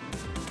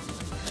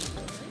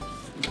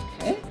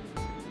 Okay.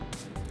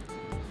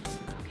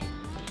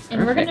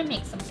 And we're gonna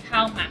make some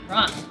cow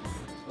macarons.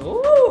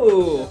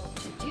 Ooh.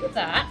 To do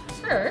that,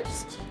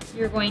 first,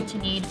 you're going to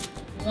need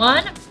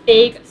one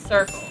big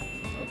circle.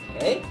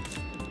 Okay.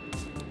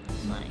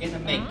 Like We're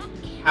gonna make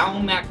that. cow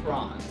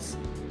macarons.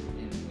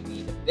 And we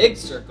need a big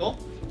circle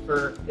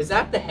for, is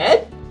that the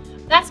head?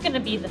 That's gonna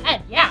be the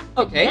head, yeah.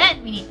 Okay. And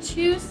then we need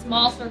 2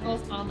 small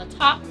circles on the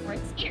top for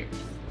its ears.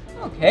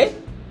 Okay.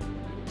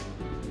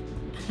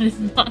 That is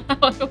not how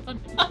I want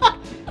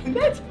it.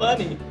 That's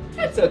funny.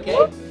 That's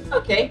okay.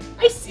 Okay,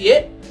 I see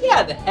it.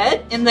 Yeah, the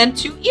head and then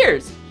 2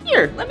 ears.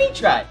 Here, let me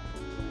try.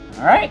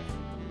 All right.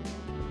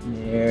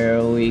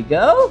 There we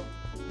go.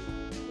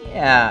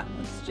 Yeah,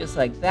 it's just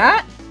like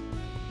that.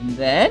 And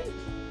then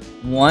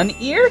 1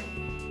 ear,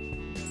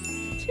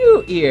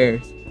 2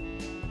 ears.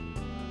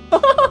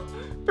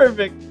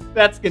 Perfect.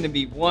 That's gonna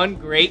be one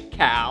great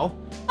cow.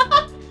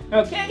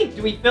 Okay,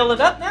 do we fill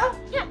it up now?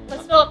 Yeah,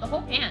 let's fill up the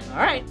whole pan. All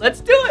right, let's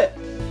do it.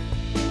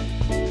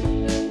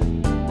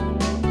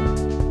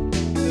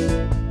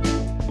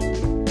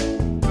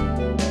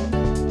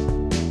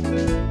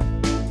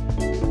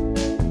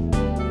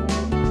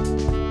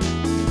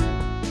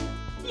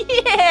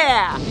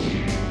 Yeah!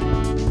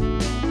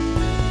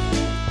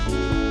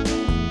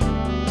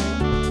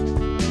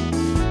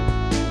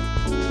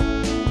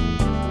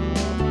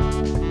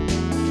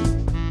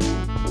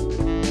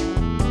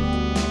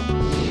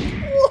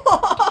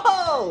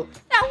 Whoa!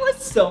 That was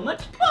so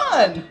much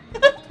fun!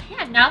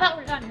 Yeah, now that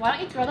we're done, why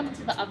don't you throw them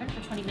into the oven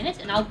for 20 minutes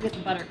and I'll get the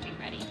buttercream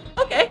ready.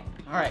 Okay.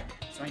 All right,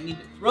 so I need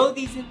to throw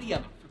these in the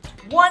oven for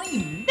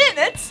 20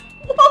 minutes?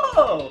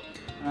 Whoa!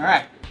 All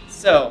right,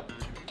 so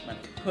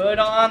let me put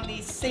on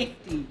these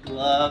safety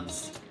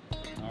gloves.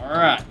 All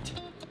right.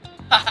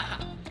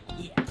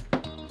 Yeah,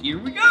 here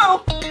we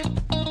go.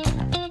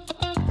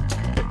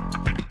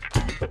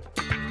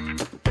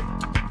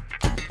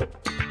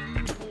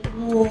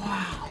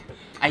 Wow,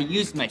 I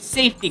used my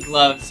safety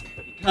gloves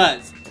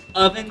because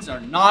ovens are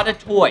not a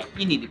toy.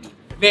 You need to be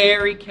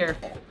very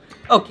careful.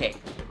 Okay,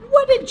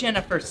 what did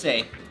Jennifer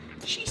say?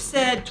 She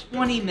said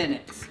 20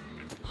 minutes.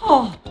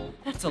 Oh,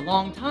 that's a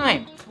long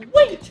time to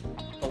wait.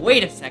 But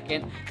wait a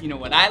second, you know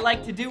what I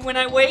like to do when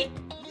I wait?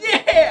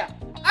 Yeah,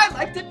 I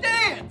like to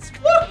dance.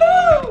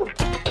 Woohoo!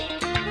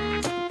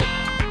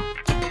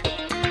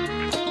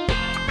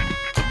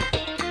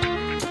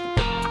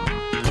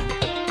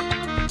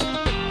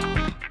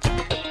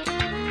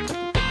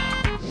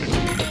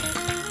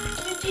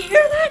 Did you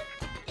hear that?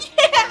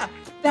 Yeah,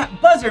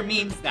 that buzzer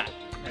means that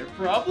they're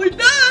probably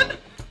done.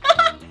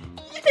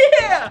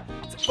 Yeah,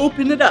 let's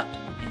open it up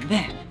and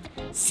then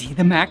see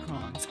the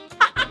macarons.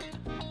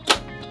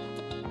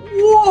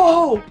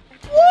 Whoa!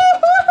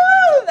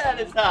 Woo-hoo-hoo! That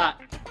is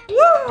hot.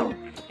 Woo!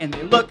 And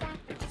they look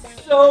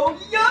so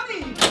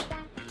yummy.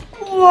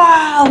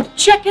 Wow!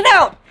 Check it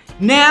out.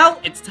 Now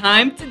it's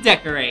time to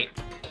decorate.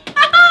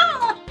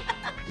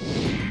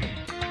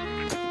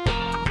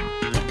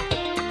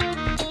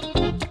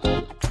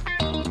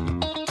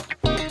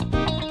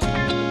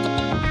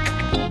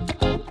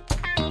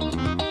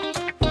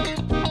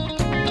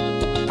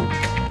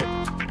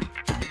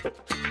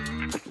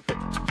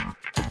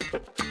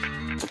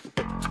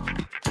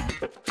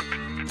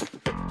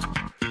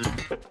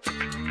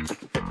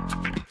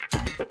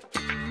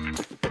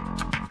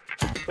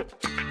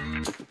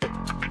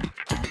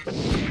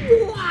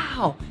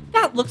 Wow,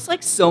 that looks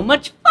like so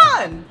much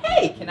fun.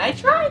 Hey, can I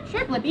try?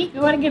 Sure, Blippi.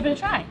 Go ahead and give it a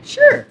try.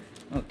 Sure.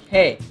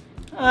 Okay.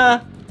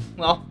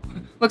 Well,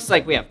 looks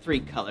like we have 3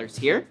 colors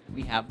here.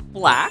 We have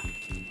black,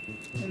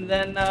 and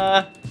then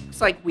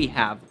looks like we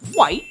have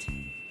white,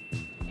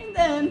 and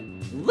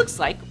then looks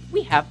like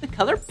we have the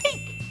color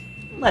pink.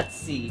 Let's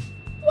see.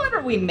 What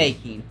are we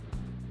making?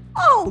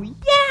 Oh,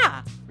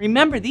 yeah.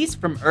 Remember these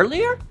from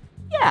earlier?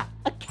 Yeah,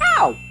 a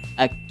cow.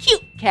 A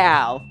cute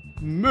cow.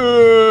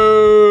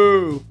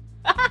 Moo!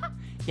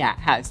 Yeah, it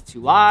has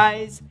 2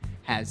 eyes,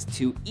 has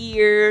 2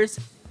 ears,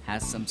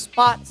 has some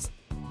spots,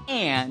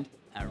 and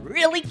a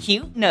really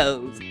cute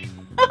nose.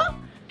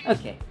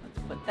 Okay,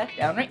 let's put that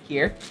down right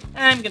here.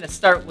 I'm gonna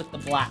start with the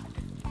black.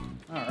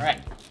 All right,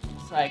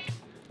 looks like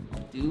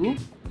I'll do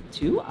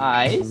 2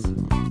 eyes.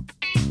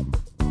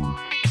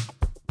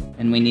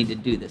 And we need to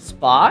do the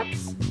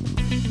spots.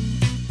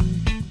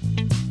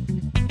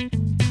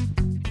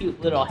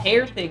 Cute little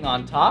hair thing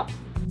on top.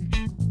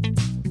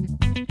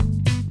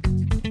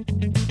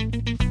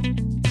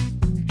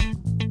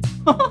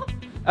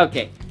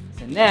 Okay,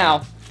 so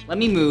now let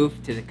me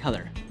move to the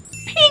color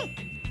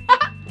pink.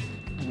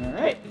 All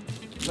right,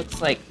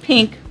 looks like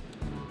pink.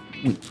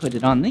 We put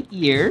it on the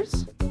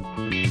ears.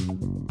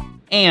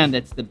 And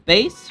it's the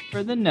base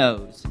for the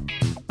nose.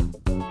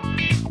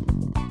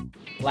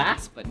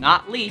 Last but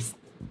not least,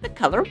 the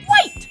color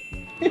white.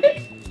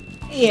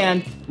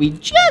 And we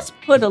just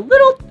put a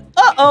little,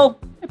 I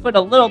put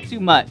a little too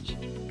much.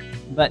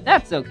 But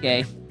that's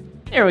okay.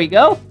 There we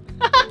go.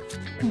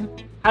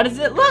 How does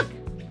it look?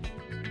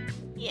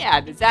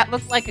 Yeah, does that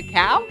look like a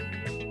cow?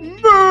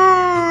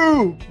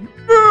 Moo!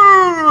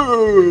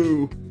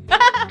 Moo!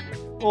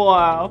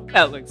 Wow,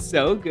 that looks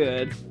so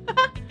good.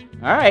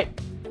 All right,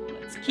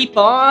 let's keep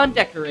on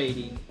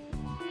decorating.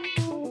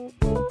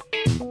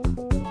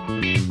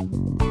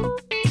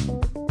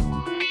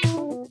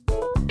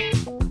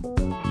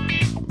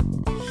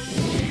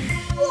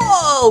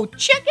 Whoa,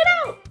 check it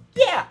out.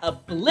 Yeah, a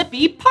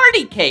Blippi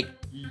party cake.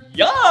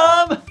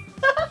 Yum!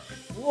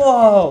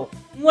 Whoa,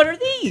 what are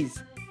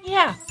these?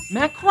 Yeah,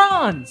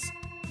 macarons.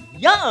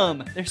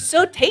 Yum, they're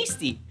so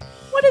tasty.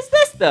 What is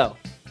this though?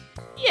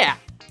 Yeah,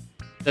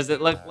 does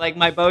it look like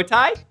my bow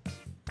tie?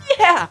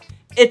 Yeah,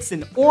 it's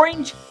an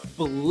orange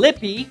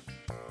Blippi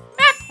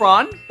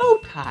macaron bow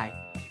tie.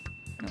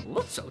 And it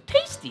looks so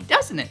tasty,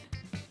 doesn't it?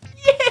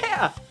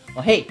 Yeah!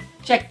 Well, hey,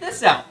 check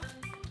this out.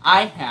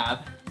 I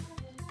have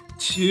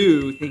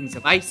 2 things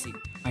of icing.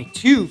 My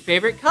 2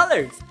 favorite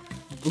colors,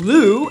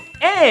 blue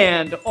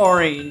and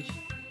orange.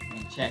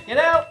 And check it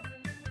out.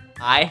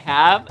 I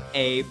have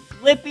a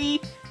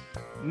Blippi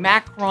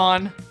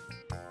macaron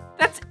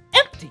that's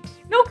empty.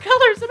 No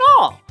colors at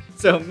all.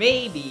 So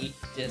maybe,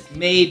 just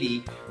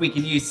maybe, we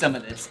can use some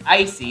of this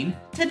icing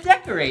to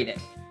decorate it.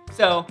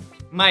 So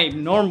my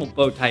normal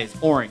bow tie is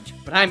orange,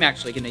 but I'm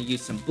actually gonna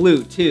use some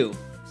blue too.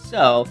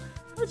 So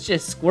let's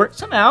just squirt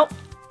some out.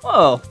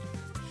 Whoa,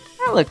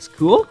 that looks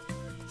cool.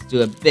 Let's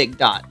do a big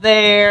dot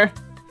there.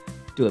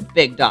 Do a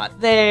big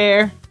dot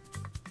there.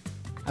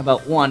 How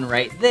about one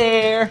right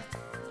there?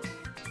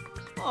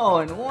 Oh,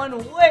 and one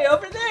way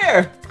over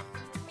there.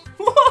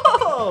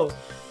 Whoa,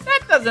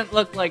 that doesn't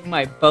look like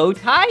my bow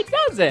tie,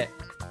 does it?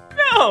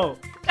 No,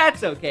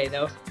 that's okay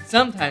though.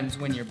 Sometimes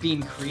when you're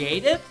being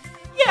creative,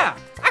 yeah,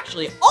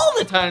 actually all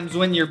the times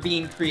when you're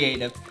being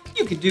creative,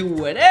 you can do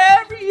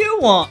whatever you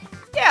want.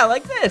 Yeah,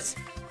 like this.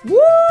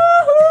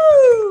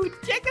 Woohoo!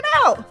 Check it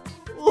out.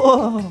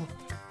 Whoa.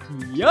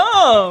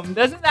 Yum!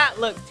 Doesn't that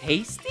look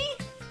tasty?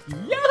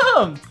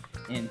 Yum!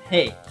 And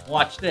hey,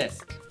 watch this.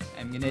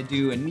 I'm gonna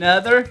do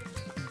another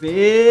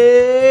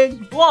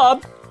big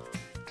blob.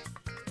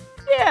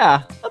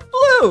 Yeah, a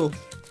blue.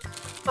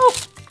 Oh,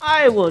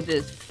 I will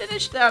just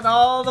finish that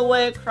all the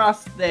way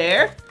across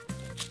there.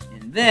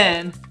 And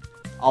then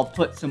I'll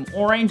put some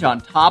orange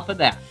on top of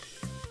that.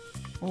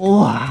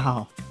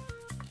 Wow.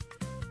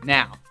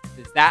 Now,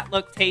 does that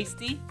look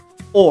tasty?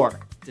 Or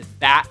does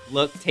that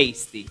look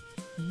tasty?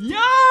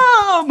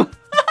 Yum!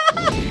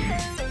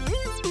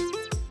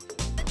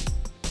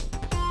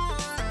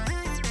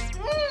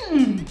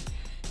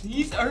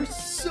 These are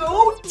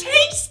so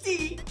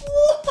tasty!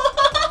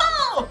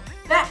 Whoa!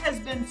 That has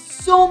been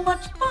so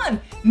much fun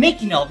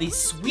making all these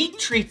sweet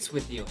treats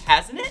with you,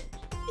 hasn't it?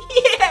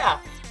 Yeah!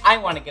 I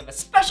want to give a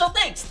special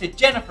thanks to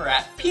Jennifer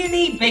at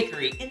Peony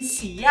Bakery in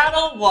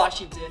Seattle,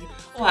 Washington.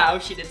 Wow,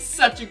 she did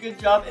such a good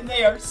job and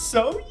they are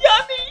so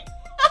yummy!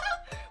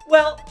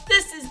 Well,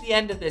 this is the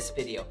end of this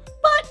video,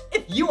 but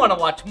if you want to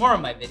watch more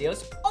of my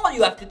videos, all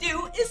you have to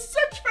do is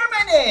search for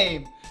my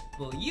name.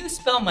 Will you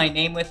spell my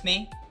name with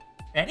me?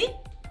 Ready?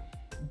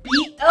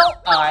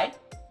 B-L-I-P-P-I.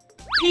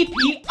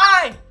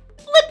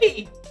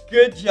 Blippi.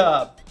 Good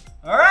job.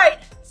 All right,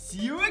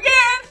 see you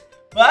again.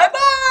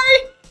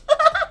 Bye-bye.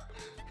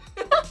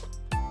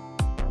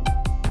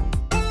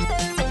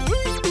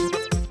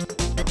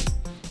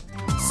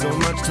 So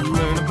much to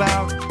learn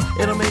about,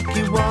 it'll make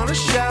you want to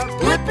shout,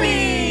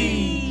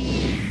 Blippi!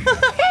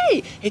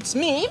 Hey, it's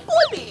me,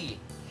 Blippi!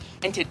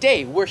 And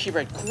today we're here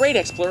at Great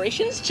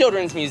Explorations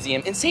Children's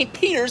Museum in St.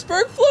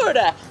 Petersburg,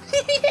 Florida.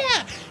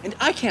 Yeah, and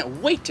I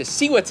can't wait to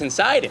see what's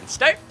inside and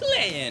start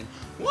playing.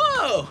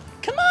 Whoa,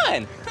 come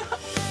on.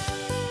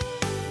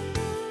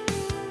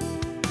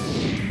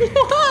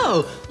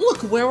 Whoa,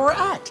 look where we're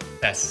at.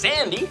 The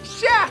Sandy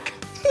Shack.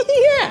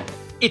 Yeah,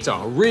 it's a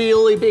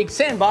really big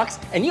sandbox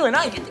and you and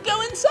I get to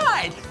go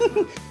inside.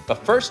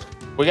 But first,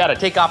 we gotta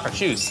take off our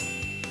shoes.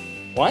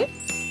 1,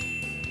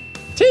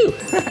 2.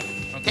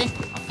 Okay,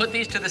 I'll put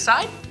these to the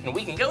side and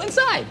we can go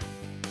inside.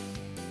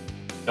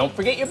 Don't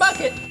forget your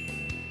bucket.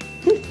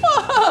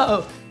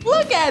 Whoa,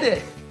 look at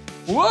it.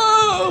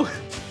 Whoa,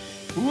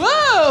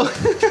 whoa.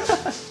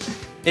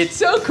 It's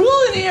so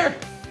cool in here.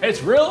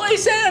 It's really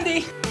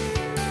sandy.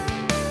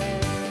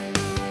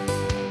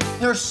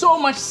 There's so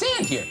much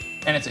sand here,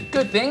 and it's a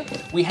good thing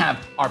we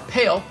have our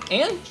pail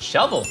and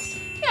shovels.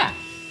 Yeah,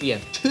 we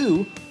have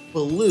 2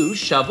 blue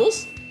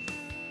shovels.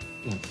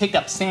 We can pick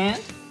up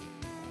sand.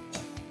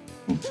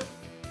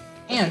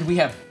 And we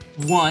have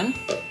 1,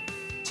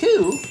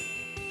 2,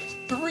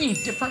 3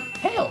 different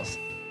pails.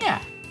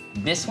 Yeah,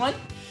 this one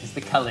is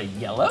the color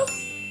yellow.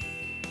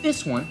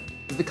 This one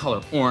is the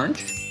color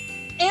orange.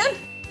 And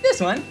this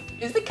one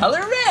is the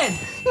color red.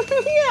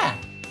 Yeah,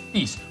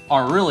 these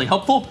are really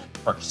helpful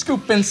for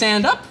scooping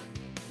sand up.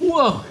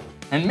 Whoa,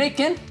 and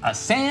making a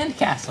sand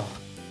castle.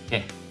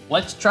 Okay,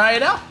 let's try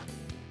it out.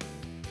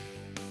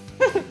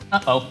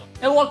 Uh-oh,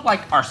 it looked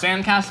like our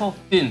sand castle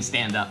didn't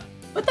stand up,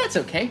 but that's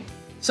okay.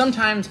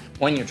 Sometimes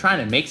when you're trying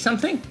to make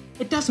something,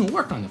 it doesn't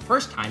work on the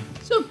first time,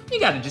 so you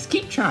gotta just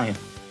keep trying.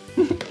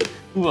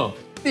 Whoa,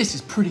 this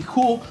is pretty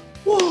cool.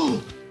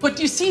 Whoa, but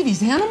do you see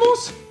these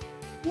animals?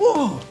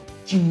 Whoa,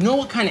 do you know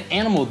what kind of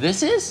animal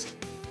this is?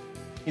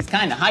 He's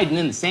kind of hiding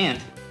in the sand.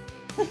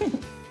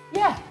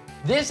 Yeah,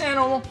 this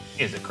animal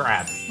is a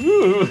crab.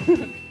 Ooh,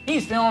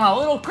 he's feeling a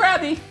little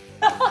crabby.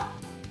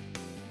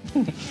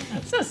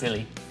 So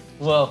silly.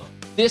 Well,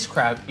 this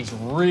crab is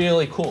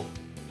really cool.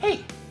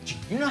 Hey, do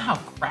you know how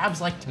crabs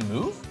like to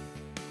move?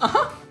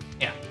 Uh-huh.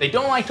 Yeah, they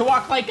don't like to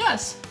walk like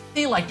us.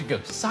 They like to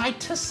go side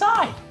to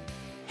side.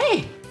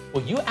 Hey,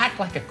 will you act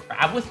like a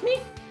crab with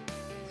me?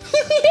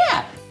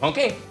 Yeah,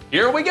 okay,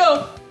 here we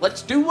go.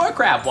 Let's do our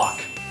crab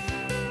walk.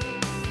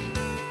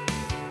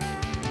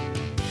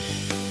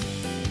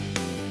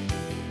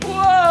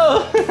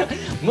 Whoa,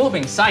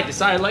 moving side to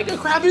side like a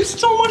crab is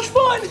so much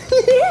fun.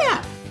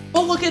 Yeah,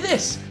 but look at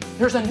this.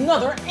 There's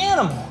another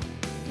animal.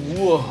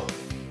 Whoa,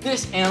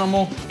 this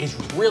animal is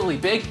really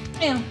big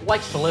and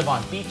likes to live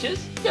on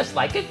beaches just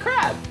like a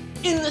crab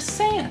in the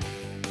sand.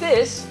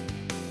 This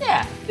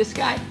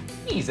guy,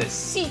 he's a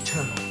sea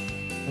turtle.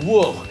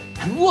 Whoa,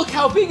 and look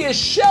how big his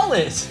shell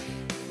is.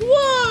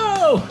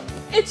 Whoa,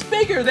 it's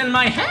bigger than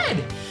my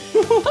head.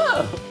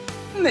 Whoa,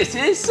 this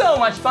is so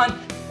much fun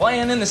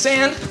playing in the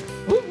sand.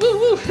 Woo,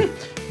 woo, woo.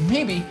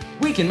 Maybe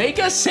we can make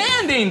a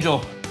sand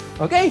angel.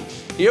 Okay,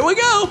 here we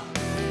go.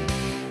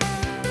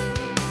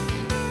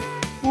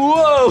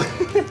 Whoa,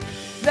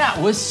 that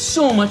was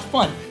so much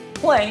fun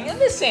playing in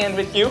the sand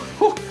with you.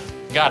 Whew.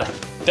 Gotta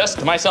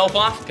dust myself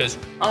off because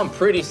I'm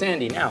pretty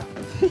sandy now.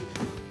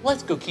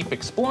 Let's go keep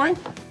exploring,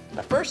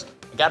 but first,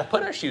 we gotta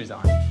put our shoes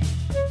on.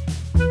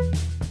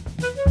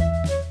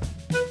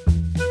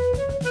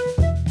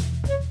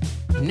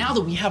 Now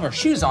that we have our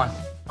shoes on,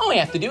 all we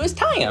have to do is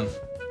tie them.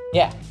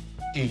 Yeah,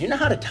 do you know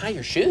how to tie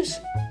your shoes?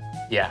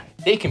 Yeah,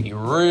 they can be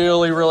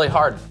really, really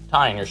hard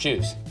tying your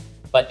shoes.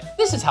 but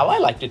this is how I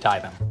like to tie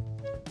them.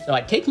 So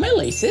I take my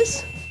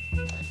laces,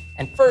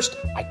 and first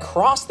I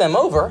cross them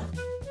over,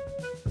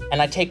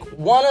 and I take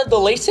one of the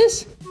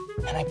laces,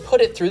 and I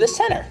put it through the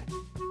center.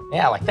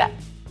 Yeah, like that.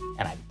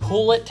 And I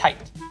pull it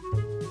tight.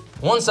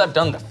 Once I've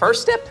done the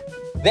first step,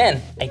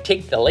 then I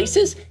take the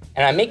laces,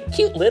 and I make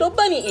cute little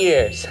bunny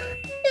ears.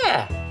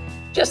 Yeah,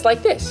 just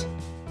like this.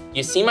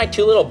 You see my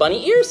 2 little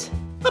bunny ears?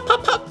 Hop,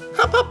 hop, hop,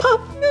 hop, hop,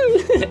 hop.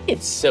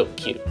 It's so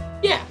cute,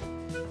 yeah.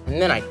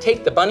 And then I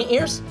take the bunny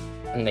ears,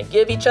 and they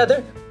give each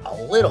other a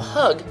little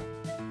hug.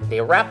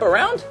 They wrap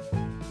around,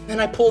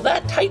 and I pull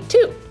that tight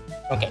too.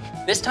 Okay,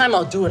 this time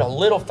I'll do it a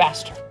little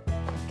faster.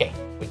 Okay,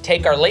 we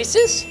take our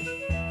laces,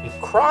 we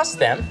cross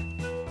them,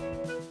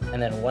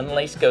 and then one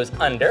lace goes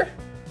under.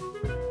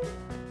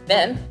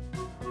 Then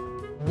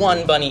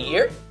 1 bunny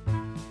ear,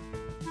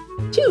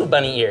 2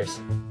 bunny ears.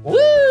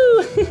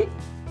 Woo!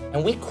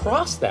 And we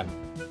cross them.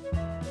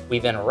 We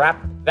then wrap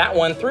that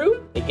one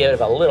through, they give it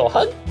a little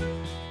hug,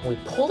 and we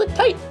pull it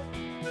tight.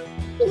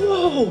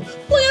 Whoa, look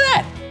at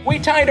that! We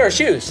tied our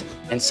shoes.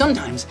 And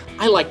sometimes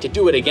I like to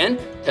do it again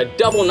to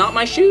double knot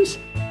my shoes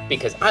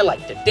because I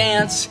like to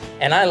dance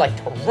and I like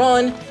to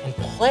run and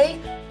play.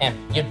 And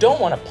you don't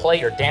want to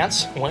play or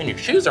dance when your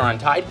shoes are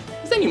untied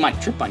because then you might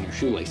trip on your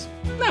shoelace.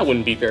 That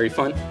wouldn't be very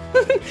fun.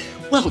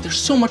 Well, there's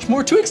so much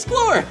more to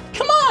explore.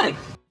 Come on!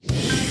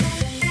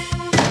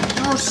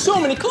 There are so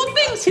many cool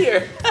things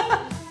here.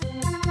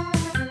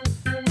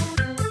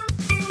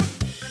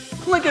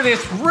 Look at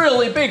this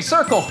really big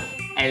circle.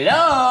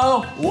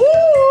 Hello! Woo!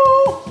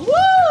 Woo!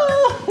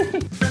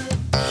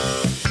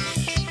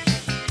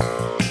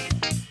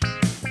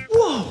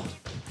 Whoa!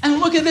 And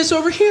look at this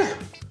over here.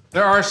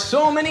 There are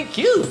so many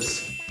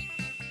cubes.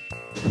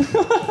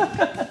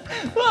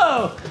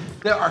 Whoa!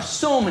 There are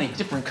so many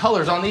different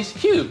colors on these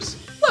cubes.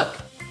 Look,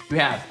 you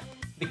have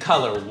the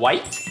color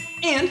white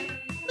and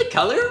the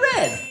color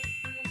red,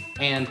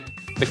 and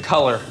the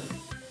color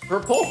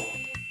purple,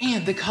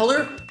 and the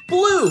color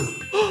blue.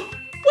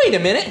 Wait a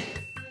minute.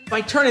 If I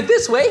turn it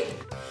this way,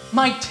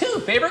 my 2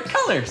 favorite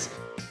colors,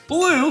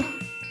 blue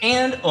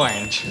and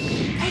orange.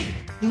 Hey,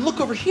 look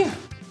over here.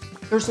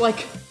 There's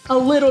like a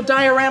little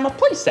diorama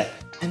playset,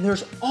 and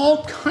there's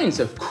all kinds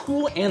of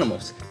cool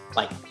animals,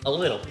 like a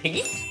little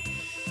piggy.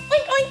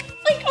 Oink, oink,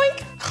 oink,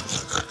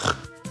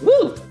 oink.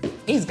 Woo,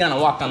 he's gonna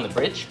walk on the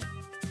bridge.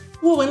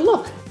 Whoa, and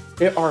look,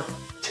 there are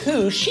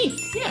 2 sheep.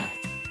 Yeah,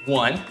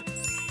 1,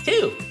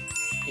 2.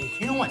 And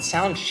you know what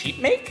sound sheep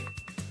make?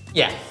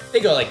 Yeah, they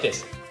go like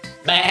this.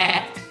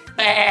 Bah,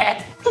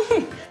 bah.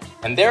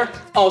 And they're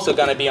also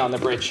gonna be on the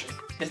bridge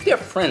because they're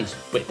friends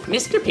with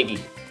Mr. Piggy.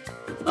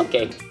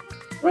 Okay,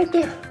 right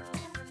there.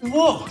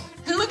 Whoa,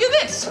 and look at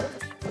this.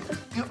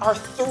 There are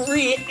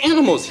 3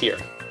 animals here.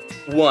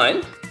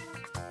 1,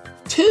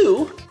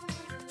 2,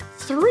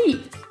 3.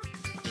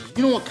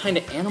 Do you know what kind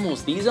of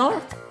animals these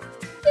are?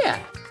 Yeah,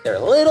 they're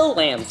little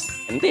lambs,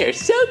 and they're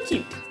so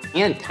cute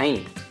and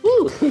tiny.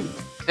 Ooh,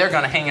 they're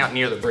gonna hang out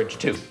near the bridge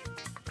too.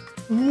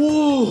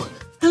 Whoa,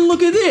 and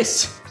look at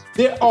this.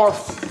 There are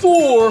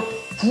 4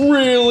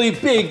 really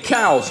big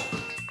cows.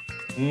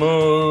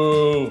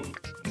 Moo,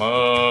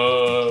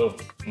 moo,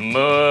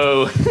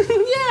 moo.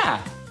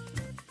 Yeah.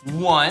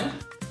 1,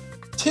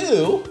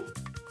 2,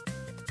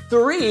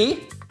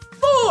 3,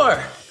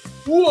 4.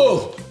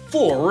 Whoa,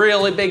 4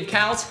 really big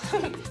cows.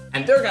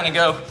 And they're gonna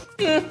go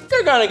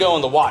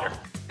in the water.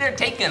 They're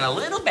taking a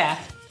little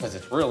bath because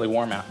it's really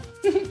warm out.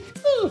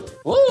 Woo,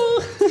 woo,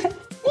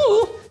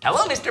 woo.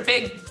 Hello, Mr.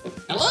 Pig.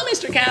 Hello,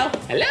 Mr. Cow.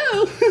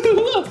 Hello.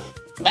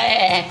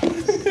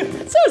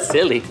 So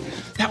silly.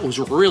 That was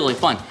really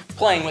fun,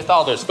 playing with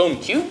all those foam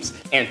cubes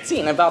and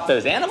seeing about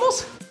those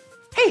animals.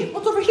 Hey,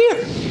 look over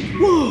here.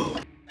 Whoa,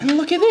 and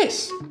look at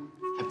this.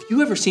 Have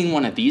you ever seen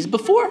one of these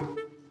before?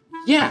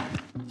 Yeah,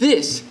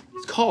 this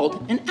is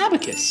called an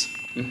abacus.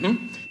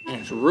 And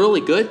it's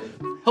really good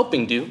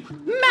helping do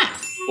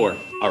math or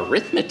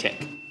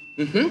arithmetic.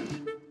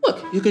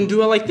 Look, you can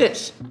do it like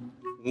this.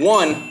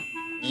 1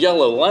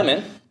 yellow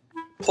lemon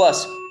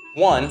plus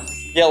 1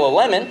 yellow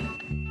lemon.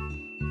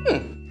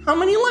 How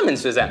many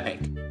lemons does that make?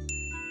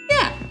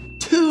 Yeah,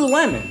 2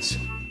 lemons.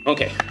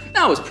 Okay,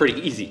 that was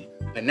pretty easy.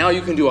 But now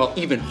you can do an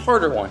even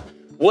harder one.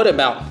 What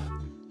about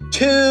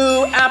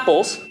 2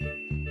 apples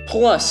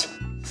plus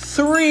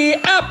 3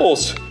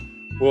 apples?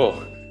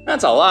 Whoa,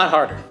 that's a lot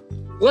harder.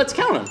 Let's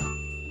count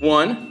them.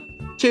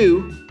 1,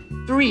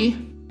 2, 3,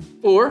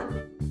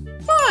 4,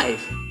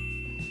 5.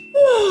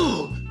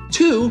 Whoa,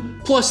 2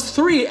 plus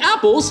 3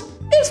 apples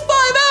is 5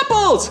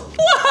 apples.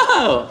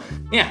 Whoa!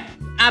 Yeah,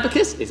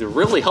 abacus is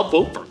really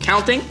helpful for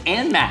counting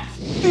and math.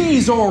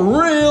 These are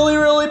really,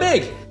 really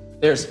big.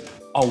 There's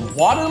a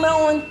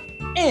watermelon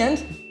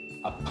and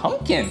a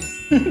pumpkin.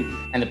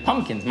 And the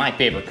pumpkin's my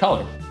favorite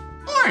color,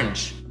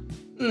 orange.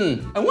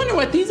 I wonder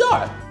what these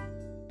are.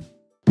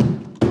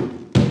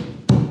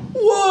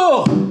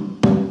 Whoa!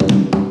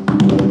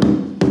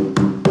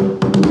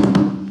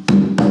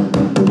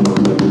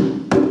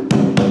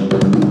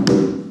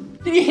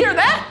 Did you hear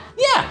that?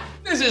 Yeah,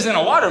 this isn't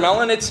a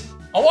watermelon, it's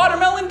a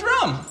watermelon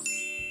drum.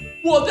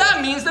 Well,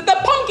 that means that the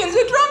pumpkin's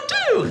a drum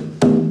too.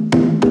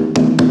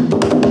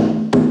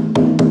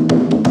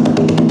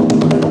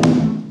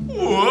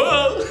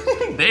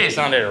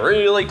 sounded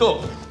really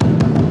cool.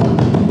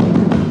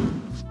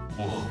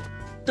 Whoa,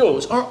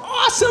 those are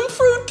awesome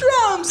fruit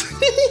drums.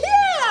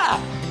 Yeah!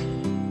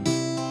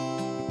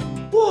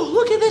 Whoa,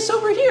 look at this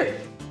over here.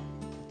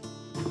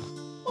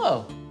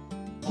 Whoa,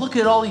 look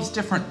at all these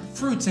different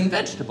fruits and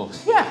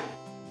vegetables. Yeah,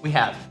 we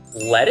have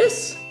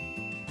lettuce,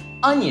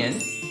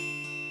 onion,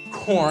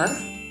 corn,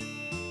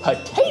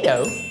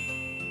 potato,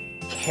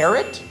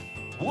 carrot,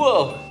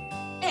 whoa,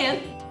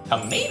 and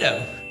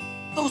tomato.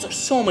 Those are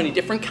so many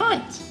different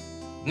kinds.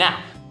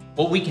 Now,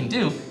 what we can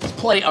do is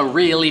play a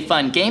really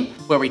fun game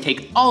where we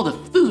take all the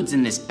foods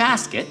in this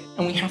basket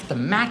and we have to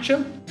match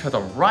them to the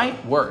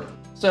right word.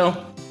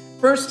 So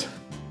first,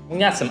 we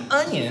got some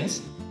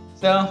onions.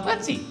 So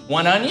let's see,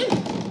 1 onion,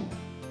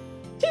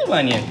 2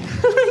 onion.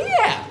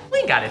 Yeah,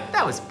 we got it.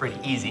 That was pretty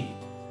easy.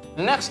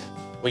 Next,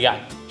 we got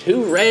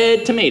 2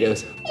 red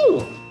tomatoes. Ooh,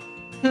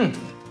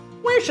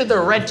 where should the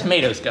red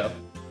tomatoes go?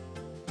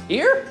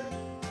 Here?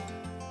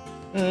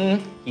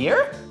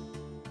 Here?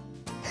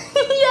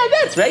 Yeah,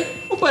 that's right.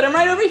 We'll put them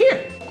right over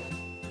here.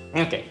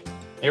 Okay,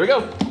 here we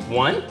go.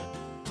 1,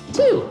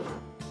 2.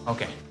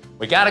 Okay,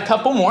 we got a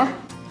couple more.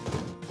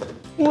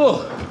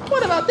 Whoa,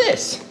 what about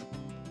this?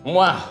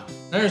 Wow,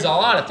 there's a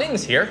lot of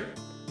things here.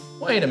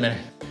 Wait a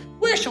minute,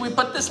 where should we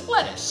put this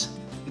lettuce?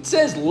 It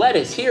says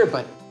lettuce here,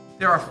 but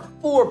there are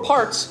 4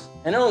 parts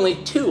and only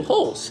 2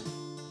 holes.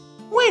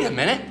 Wait a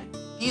minute,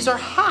 these are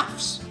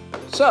halves.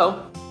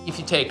 So, if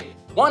you take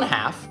 1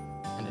 half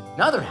and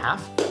another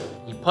half,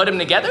 you put them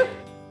together,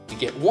 you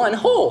get 1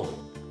 whole.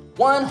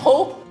 1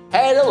 whole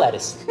head of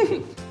lettuce.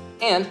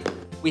 And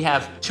we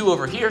have 2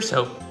 over here,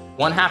 so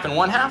 1 half and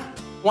 1 half,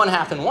 1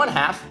 half and 1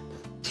 half,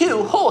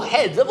 2 whole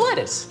heads of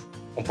lettuce.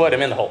 We'll put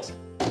them in the holes.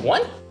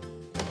 1,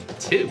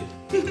 2.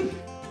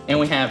 And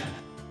we have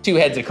 2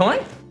 heads of corn.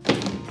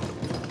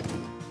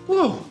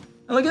 Whoa,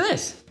 and look at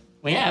this.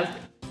 We have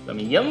some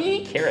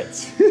yummy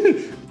carrots.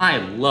 I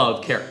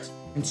love carrots,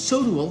 and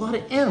so do a lot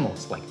of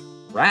animals, like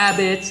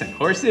rabbits and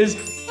horses.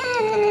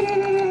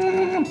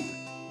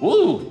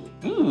 Woo,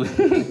 ooh,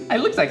 it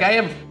looks like I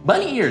have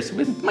bunny ears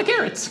with my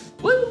carrots.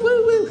 Woo,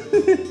 woo,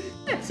 woo.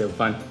 That's so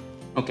fun.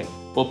 Okay,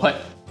 we'll put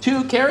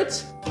 2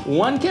 carrots,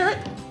 1 carrot,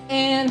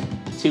 and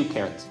 2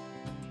 carrots.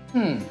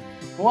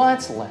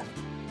 What's left?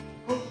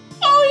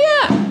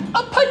 Oh yeah,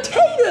 a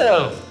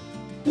potato.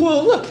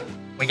 Whoa, look,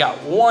 we got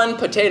 1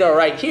 potato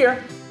right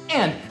here,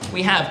 and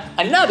we have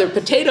another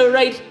potato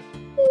right.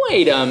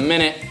 Wait a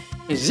minute,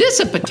 is this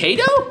a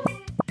potato?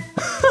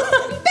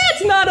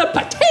 That's not a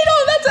potato,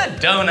 that's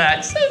a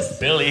donut. So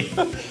silly.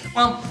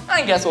 Well,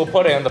 I guess we'll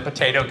put it in the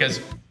potato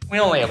because we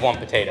only have 1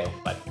 potato,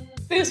 but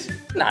this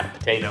is not a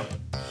potato.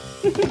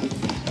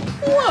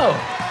 Whoa,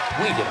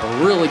 we did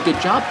a really good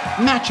job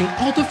matching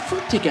all the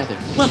fruit together.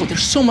 Well,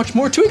 there's so much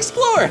more to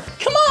explore.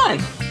 Come on.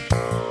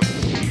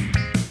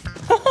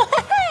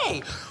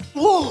 Hey,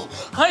 whoa,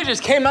 I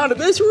just came out of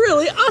this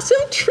really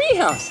awesome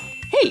treehouse.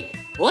 Hey,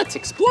 let's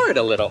explore it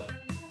a little.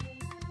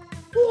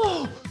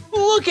 Whoa,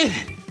 look at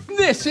it.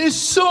 This is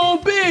so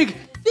big.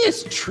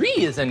 This tree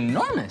is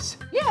enormous.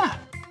 Yeah,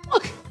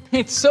 look,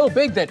 it's so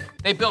big that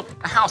they built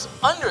a house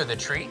under the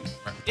tree,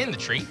 or in the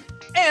tree,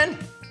 and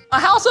a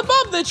house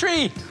above the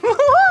tree.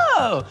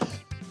 Whoa!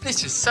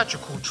 This is such a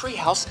cool tree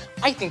house.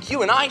 I think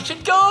you and I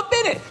should go up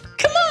in it.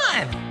 Come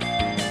on!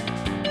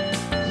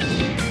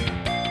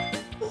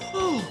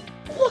 Whoa,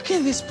 look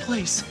at this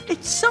place.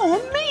 It's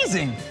so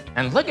amazing.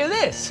 And look at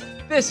this.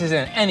 This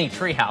isn't any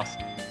tree house.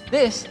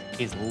 This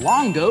is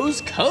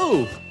Longo's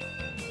Cove.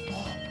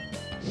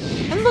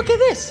 And look at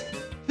this.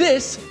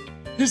 This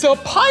is a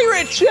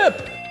pirate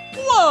ship.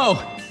 Whoa,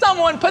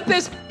 someone put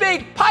this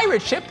big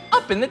pirate ship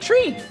up in the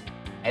tree.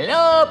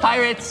 Hello,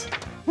 pirates.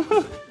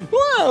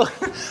 Whoa,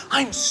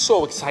 I'm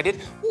so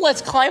excited.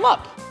 Let's climb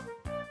up.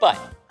 But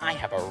I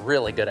have a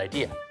really good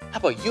idea. How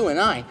about you and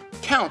I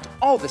count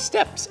all the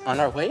steps on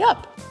our way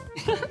up?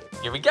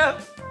 Here we go.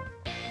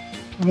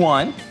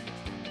 1,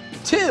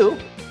 2,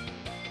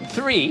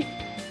 3,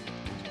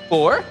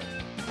 4,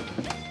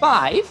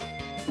 5,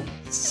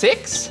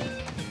 6,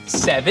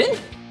 7.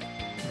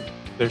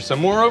 There's some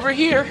more over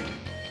here.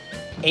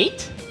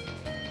 8,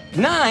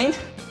 9,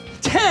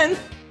 10,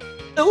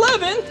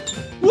 11,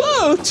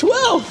 whoa,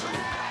 12.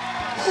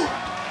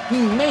 We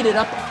made it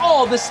up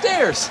all the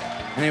stairs,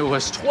 and it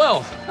was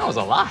 12. That was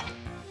a lot.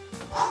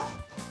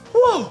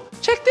 Whoa,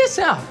 check this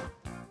out.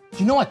 Do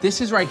you know what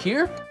this is right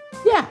here?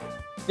 Yeah,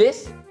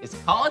 this is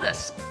called a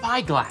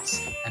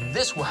spyglass, and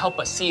this will help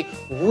us see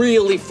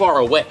really far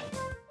away.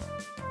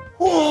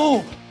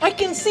 Whoa, I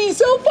can see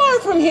so far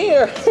from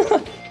here.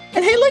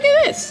 And hey, look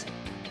at this.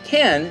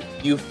 Can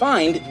you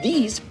find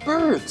these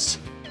birds?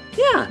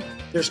 Yeah,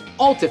 there's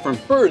all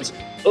different birds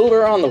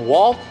over on the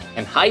wall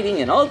and hiding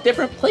in all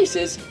different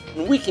places,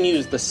 and we can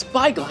use the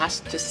spyglass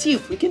to see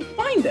if we can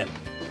find them.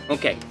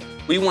 Okay,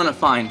 we want to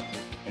find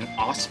an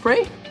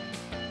osprey,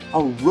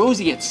 a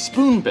roseate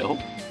spoonbill,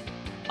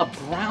 a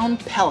brown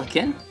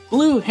pelican,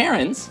 blue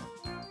herons,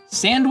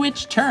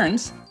 sandwich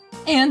terns,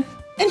 and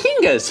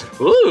anhingas.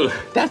 Ooh,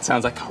 that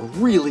sounds like a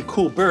really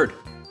cool bird.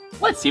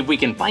 Let's see if we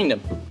can find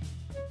them.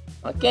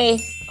 Okay,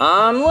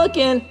 I'm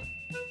looking.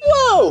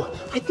 Whoa,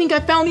 I think I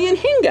found the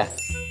Anhinga.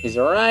 He's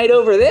right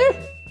over there.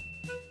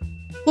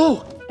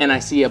 Whoa, and I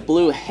see a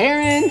blue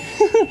heron.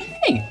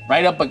 Hey,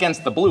 right up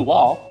against the blue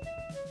wall.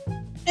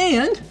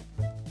 And,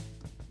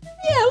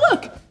 yeah,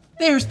 look,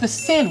 there's the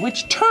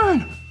sandwich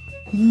tern.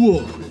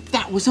 Whoa,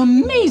 that was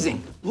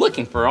amazing.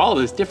 Looking for all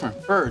those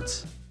different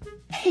birds.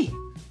 Hey,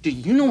 do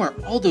you know where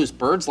all those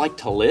birds like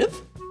to live?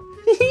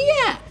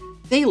 Yeah,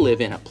 they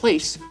live in a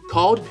place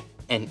called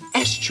an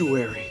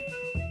estuary.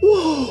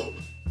 Whoa,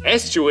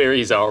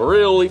 estuary is a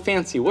really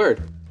fancy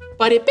word,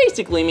 but it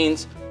basically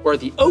means where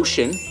the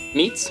ocean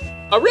meets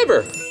a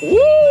river.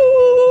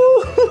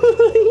 Woo!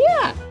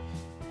 Yeah.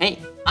 Hey,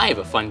 I have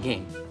a fun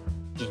game.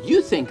 Do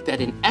you think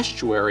that an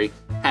estuary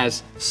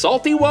has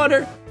salty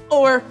water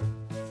or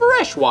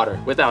fresh water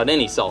without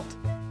any salt?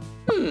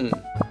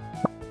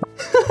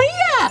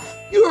 Yeah,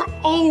 you're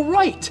all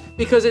right,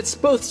 because it's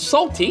both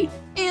salty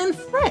and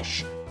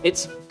fresh.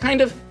 It's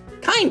kind of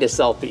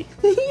salty.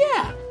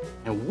 Yeah,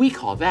 and we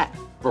call that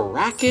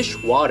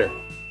brackish water.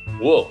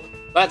 Whoa,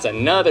 that's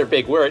another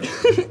big word.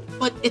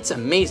 But it's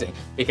amazing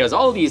because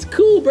all these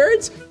cool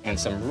birds and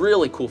some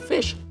really cool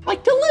fish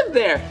like to live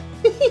there.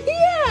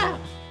 Yeah.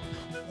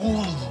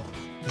 Whoa,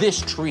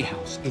 this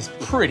treehouse is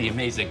pretty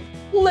amazing.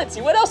 Let's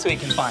see what else we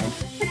can find.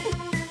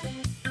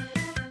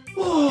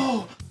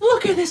 Whoa,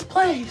 look at this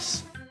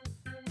place.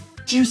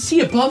 Do you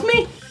see above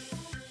me?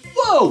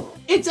 Whoa,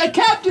 it's a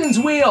captain's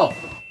wheel.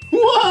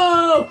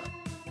 Whoa,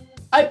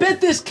 I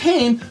bet this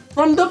came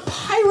from the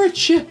pirate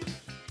ship.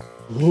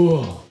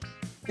 Whoa,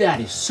 that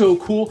is so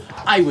cool.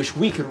 I wish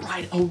we could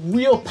ride a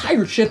real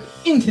pirate ship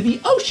into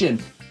the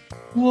ocean.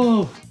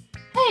 Whoa,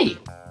 hey,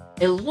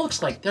 it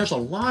looks like there's a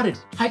lot of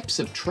types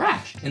of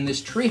trash in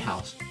this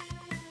treehouse.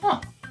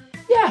 Huh,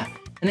 yeah,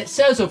 and it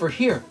says over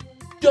here,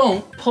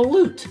 don't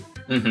pollute.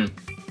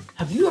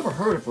 Have you ever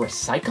heard of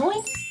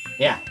recycling?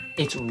 Yeah,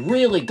 it's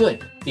really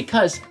good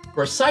because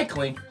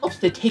recycling helps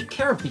to take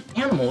care of the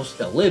animals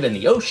that live in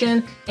the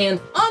ocean and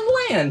on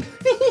land.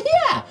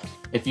 Yeah,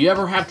 if you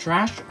ever have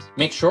trash,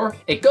 make sure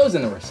it goes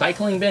in the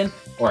recycling bin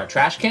or a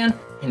trash can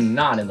and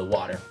not in the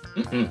water.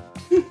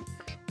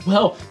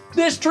 Well,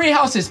 this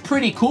treehouse is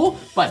pretty cool,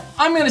 but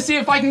I'm gonna see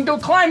if I can go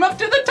climb up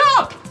to the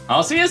top.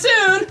 I'll see you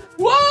soon.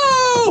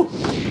 Whoa!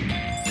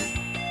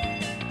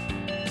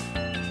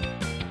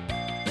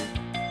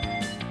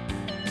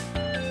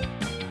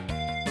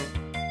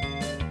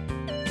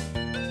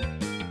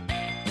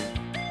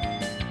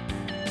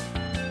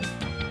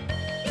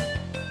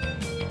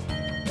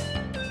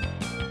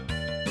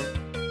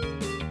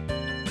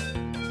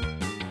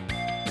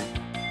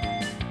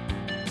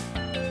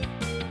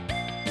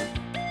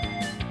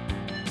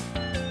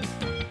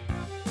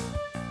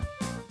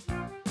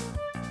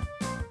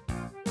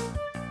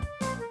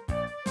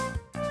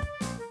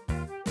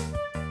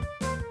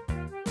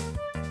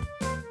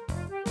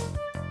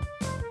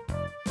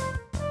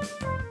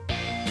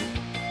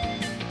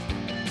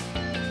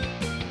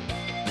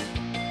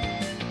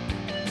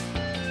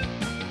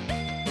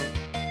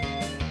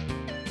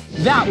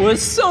 That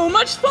was so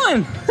much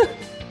fun,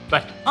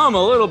 but I'm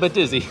a little bit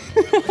dizzy.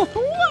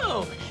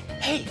 Whoa,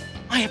 hey,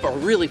 I have a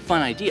really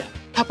fun idea.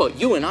 How about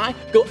you and I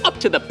go up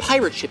to the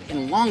pirate ship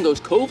in Longo's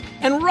Cove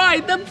and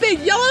ride the big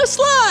yellow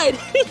slide?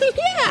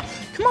 Yeah,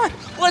 come on,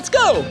 let's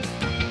go.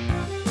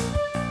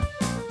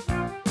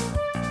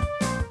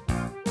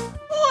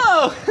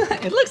 Whoa,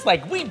 it looks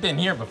like we've been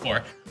here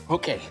before.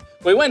 Okay,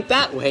 we went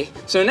that way,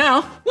 so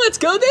now let's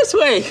go this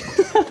way.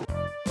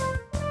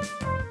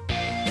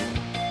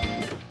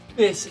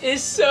 This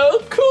is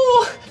so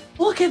cool.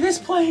 Look at this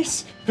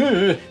place.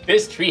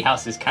 This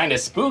treehouse is kind of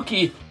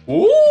spooky.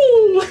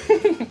 Woo!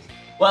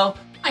 Well,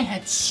 I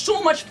had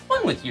so much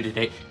fun with you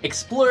today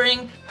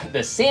exploring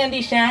the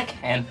Sandy Shack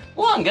and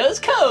Longo's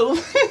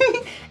Cove.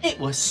 It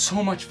was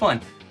so much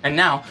fun. And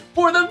now,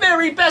 for the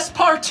very best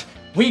part,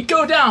 we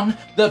go down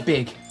the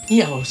big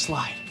yellow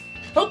slide.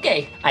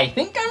 Okay, I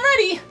think I'm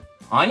ready.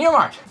 On your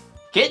mark,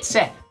 get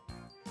set,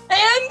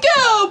 and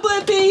go,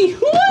 Blippi!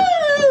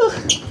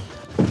 Woo!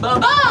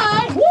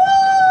 Bye-bye! Woo!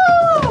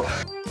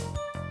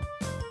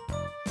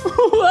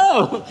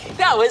 Whoa,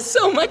 that was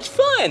so much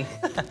fun.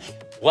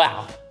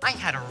 Wow, I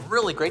had a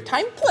really great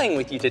time playing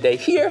with you today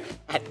here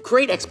at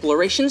Great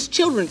Explorations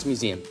Children's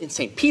Museum in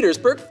St.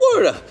 Petersburg,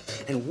 Florida.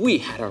 And we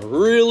had a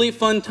really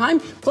fun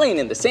time playing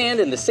in the sand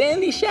in the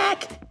Sandy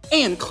Shack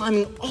and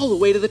climbing all the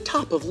way to the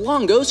top of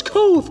Longo's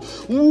Cove.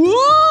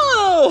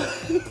 Whoa!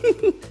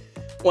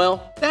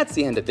 Well, that's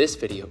the end of this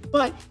video,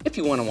 but if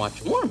you want to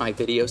watch more of my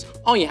videos,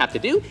 all you have to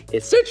do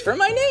is search for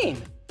my name.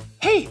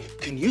 Hey,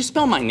 can you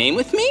spell my name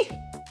with me?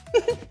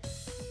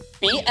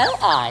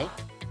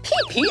 B-L-I-P-P-I,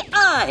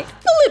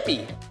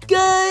 Blippi.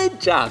 Good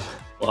job.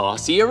 Well, I'll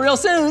see you real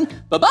soon.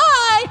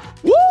 Bye-bye.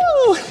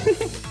 Woo!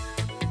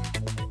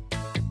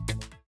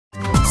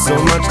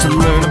 So much to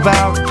learn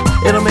about,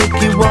 it'll make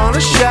you want to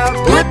shout,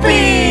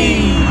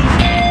 Blippi!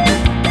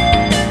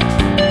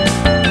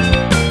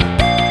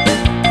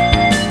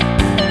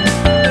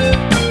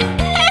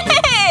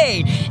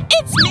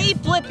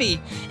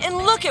 And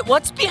look at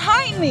what's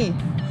behind me.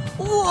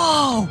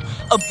 Whoa,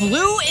 a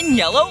blue and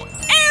yellow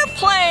airplane.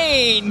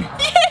 airplane!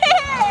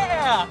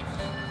 Yeah!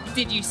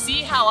 Did you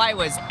see how I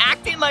was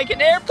acting like an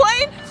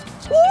airplane?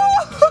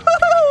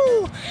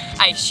 Woo-hoo-hoo-hoo!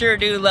 I sure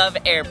do love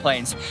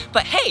airplanes.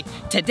 But hey,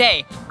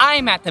 today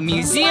I'm at the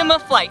Museum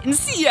of Flight in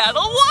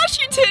Seattle,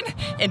 Washington.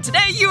 And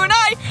today you and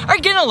I are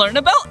gonna learn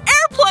about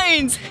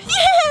airplanes.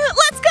 Yeah,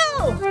 let's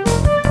go!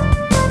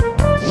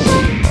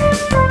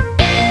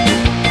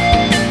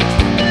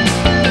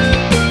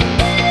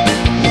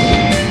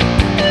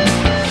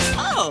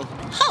 Oh,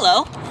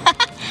 hello.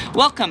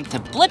 Welcome to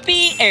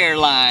Blippi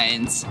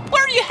Airlines.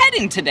 Where are you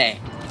heading today?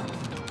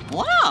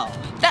 Wow,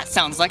 that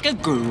sounds like a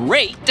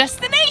great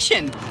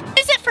destination.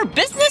 Is it for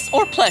business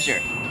or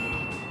pleasure?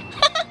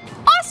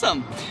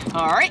 Awesome.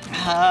 All right,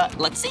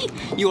 let's see.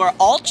 You are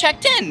all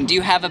checked in. Do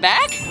you have a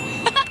bag?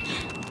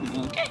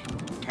 Okay,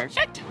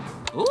 perfect.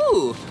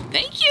 Ooh,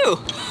 thank you.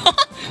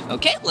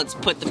 Okay, let's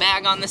put the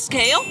bag on the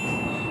scale.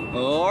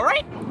 All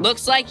right,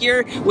 looks like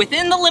you're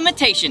within the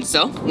limitation,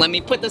 so let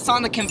me put this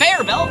on the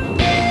conveyor belt.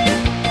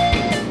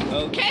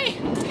 Okay,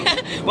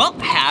 well,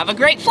 have a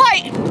great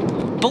flight.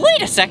 But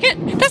wait a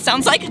second, that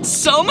sounds like it's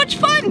so much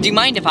fun. Do you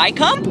mind if I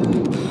come?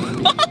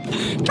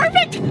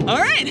 Perfect, all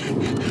right.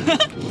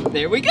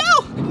 There we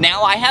go.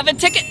 Now I have a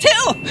ticket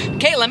too.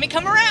 Okay, let me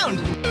come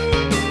around.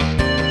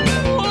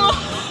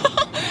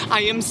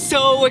 I am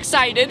so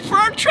excited for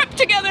our trip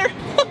together.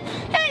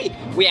 Hey,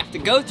 we have to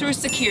go through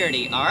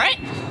security, all right?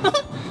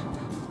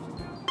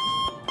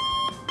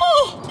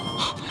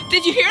 Oh,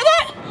 did you hear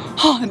that?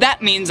 Oh,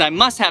 that means I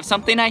must have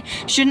something I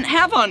shouldn't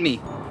have on me.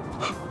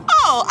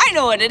 Oh, I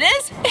know what it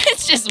is.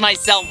 It's just my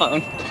cell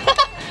phone.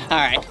 All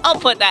right, I'll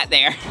put that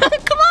there.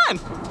 Come on.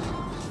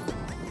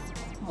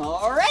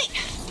 All right,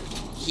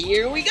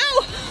 here we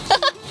go.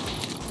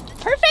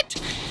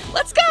 Perfect,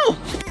 let's go.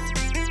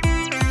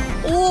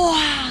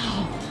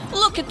 Wow,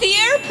 look at the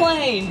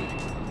airplane.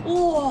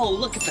 Whoa,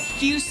 look at the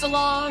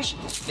fuselage,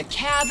 the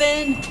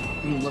cabin,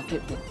 and look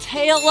at the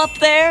tail up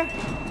there.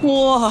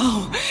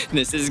 Whoa,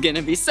 this is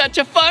gonna be such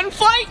a fun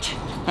flight.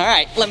 All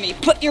right, let me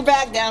put your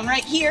bag down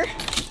right here.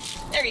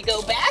 There you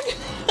go, bag.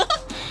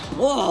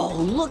 Whoa,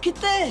 look at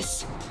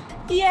this.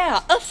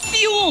 Yeah, a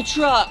fuel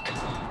truck.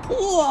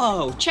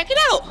 Whoa, check it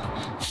out.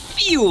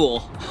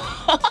 Fuel.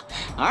 All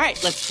right,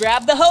 let's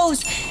grab the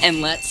hose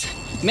and let's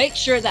make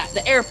sure that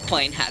the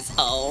airplane has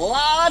a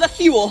lot of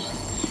fuel.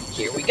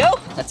 Here we go,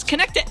 let's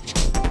connect it.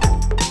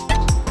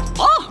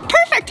 Oh,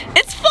 perfect,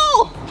 it's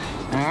full.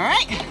 All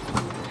right,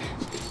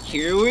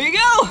 here we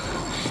go.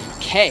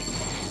 Okay,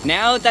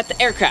 now that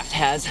the aircraft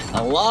has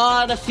a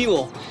lot of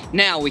fuel,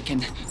 now we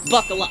can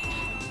buckle up.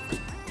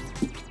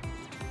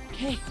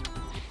 Okay,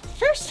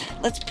 first,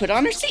 let's put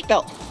on our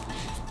seatbelt.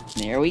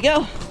 There we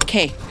go.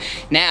 Okay,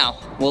 now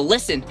we'll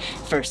listen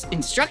for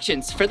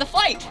instructions for the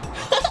flight.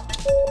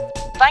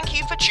 Thank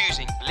you for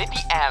choosing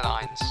Blippi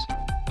Airlines.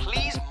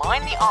 Please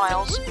mind the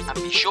aisles and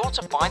be sure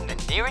to find the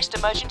nearest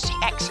emergency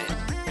exit.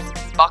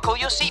 Buckle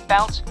your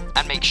seatbelt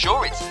and make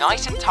sure it's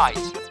nice and tight.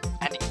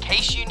 And in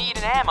case you need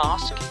an air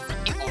mask,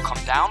 it will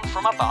come down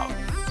from above.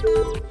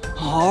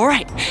 All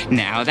right,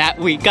 now that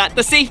we got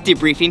the safety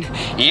briefing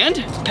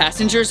and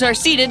passengers are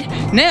seated,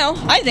 now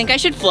I think I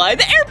should fly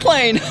the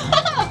airplane.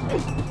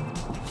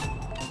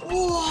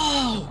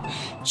 Whoa,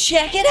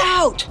 check it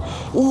out.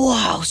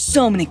 Wow,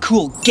 so many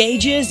cool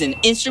gauges and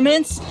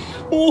instruments.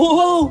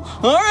 Whoa,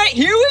 all right,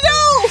 here we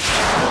go.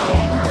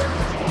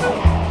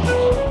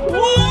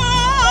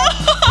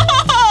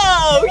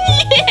 Whoa,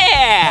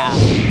 yeah.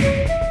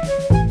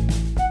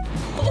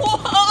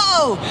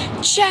 Whoa,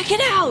 check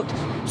it out.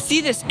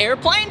 See this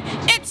airplane?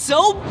 It's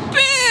so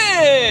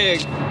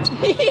big!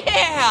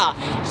 Yeah!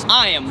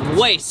 I am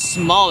way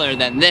smaller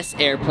than this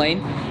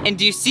airplane. And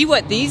do you see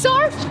what these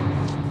are?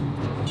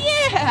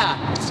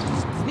 Yeah!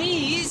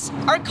 These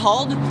are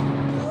called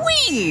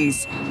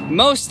wings.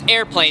 Most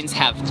airplanes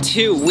have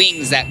 2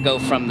 wings that go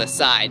from the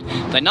side,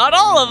 but not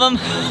all of them.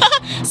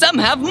 Some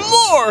have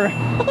more.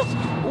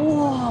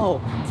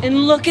 Whoa,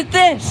 and look at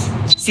this.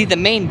 See, the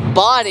main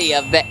body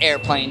of the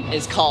airplane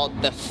is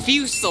called the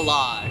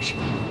fuselage.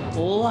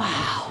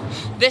 Wow,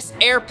 this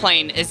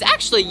airplane is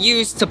actually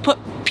used to put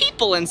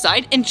people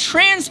inside and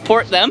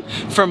transport them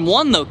from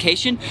one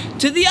location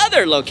to the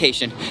other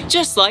location,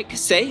 just like,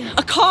 say,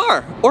 a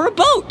car or a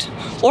boat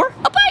or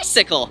a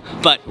bicycle,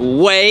 but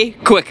way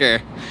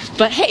quicker.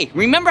 But hey,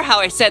 remember how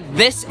I said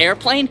this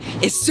airplane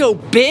is so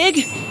big?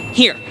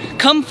 Here,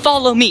 come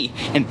follow me,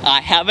 and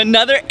I have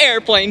another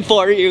airplane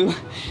for you.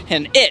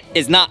 And it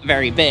is not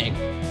very big.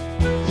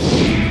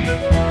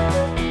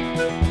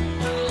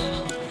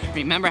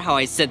 Remember how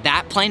I said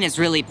that plane is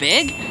really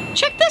big?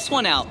 Check this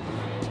one out.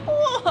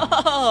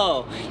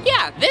 Whoa,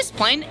 yeah, this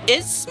plane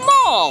is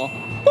small.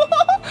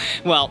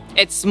 Well,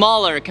 it's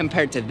smaller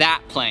compared to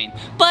that plane,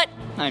 but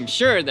I'm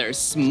sure there's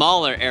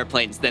smaller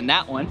airplanes than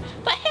that one.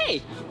 But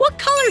hey, what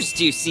colors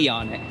do you see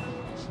on it?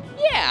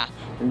 Yeah,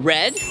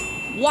 red,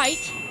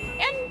 white,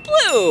 and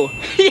blue.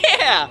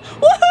 Yeah,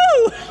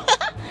 woohoo!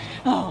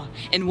 Oh,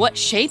 and what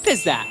shape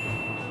is that?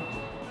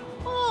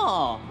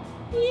 Oh,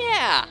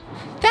 yeah,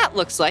 that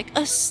looks like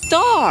a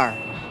star.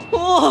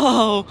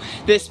 Whoa!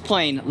 This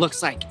plane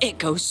looks like it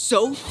goes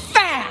so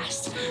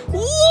fast.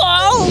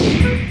 Whoa!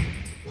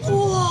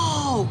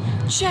 Whoa!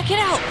 Check it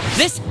out.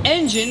 This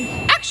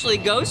engine actually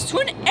goes to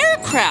an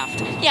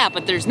aircraft. Yeah,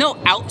 but there's no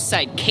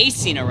outside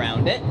casing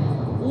around it.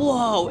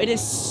 Whoa, it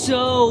is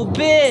so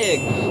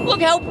big.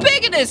 Look how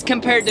big it is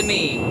compared to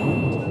me.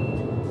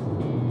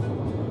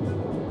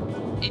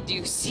 And do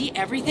you see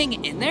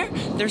everything in there?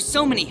 There's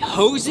so many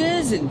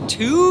hoses and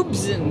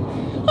tubes and...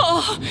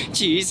 Oh,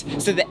 geez.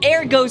 So the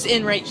air goes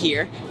in right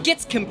here,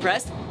 gets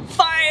compressed,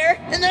 fire,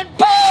 and then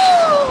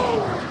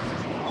boom!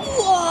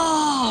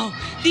 Whoa!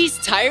 These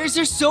tires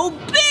are so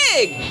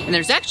big! And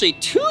there's actually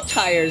 2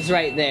 tires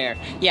right there.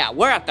 Yeah,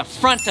 we're at the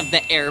front of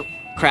the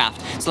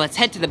aircraft. So let's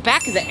head to the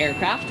back of the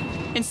aircraft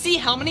and see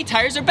how many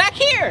tires are back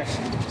here.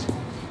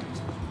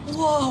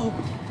 Whoa!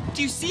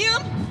 Do you see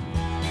them?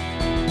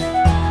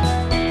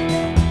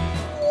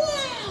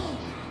 Wow!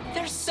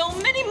 There's so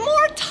many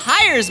more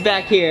tires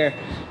back here.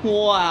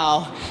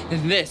 Wow,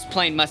 this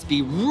plane must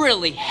be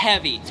really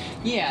heavy.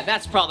 Yeah,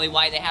 that's probably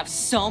why they have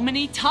so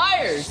many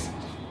tires.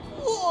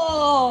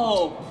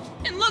 Whoa!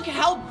 And look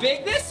how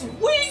big this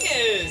wing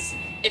is!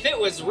 If it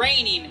was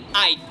raining,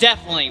 I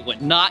definitely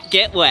would not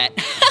get wet.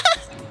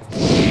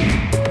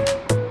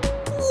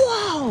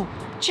 Whoa!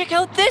 Check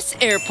out this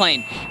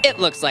airplane. It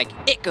looks like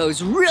it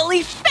goes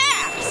really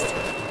fast.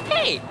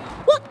 Hey,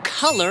 what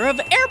color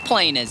of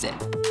airplane is it?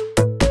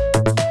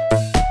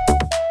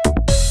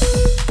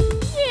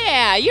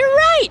 Yeah, you're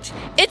right.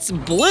 It's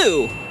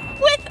blue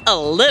with a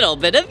little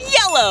bit of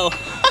yellow.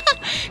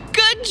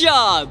 Good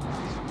job.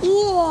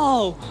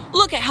 Whoa,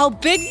 look at how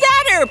big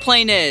that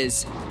airplane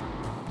is.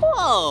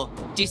 Whoa,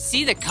 do you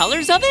see the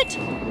colors of it?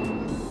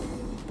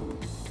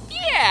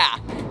 Yeah,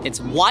 it's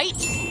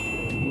white,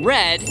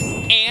 red,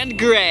 and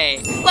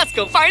gray. Let's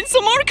go find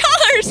some more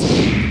colors.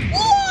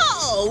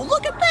 Whoa,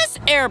 look at this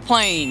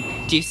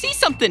airplane. Do you see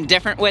something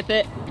different with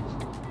it?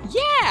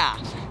 Yeah,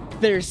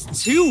 there's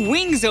 2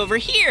 wings over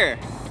here.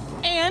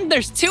 And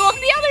there's 2 on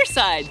the other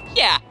side.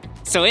 Yeah,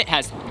 so it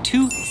has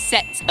 2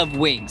 sets of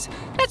wings.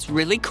 That's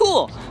really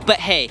cool. But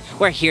hey,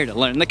 we're here to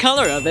learn the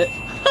color of it.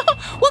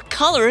 What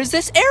color is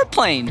this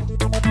airplane?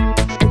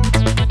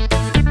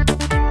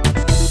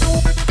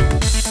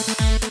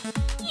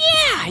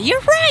 Yeah, you're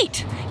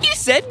right. You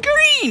said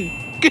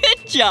green.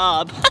 Good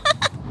job.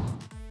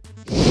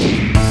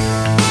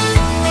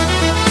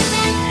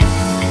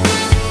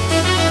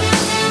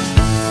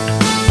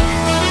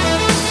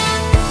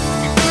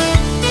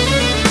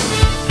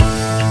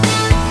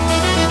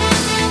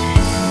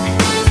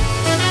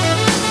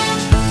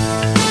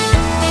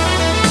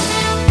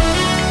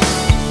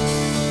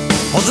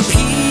 All the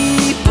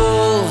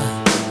people,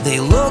 they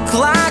look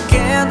like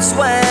ants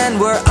when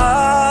we're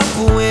up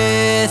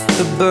with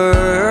the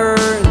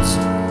birds.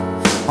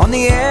 On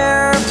the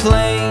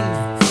airplane,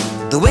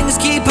 the wings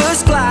keep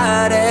us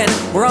gliding.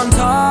 We're on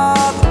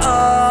top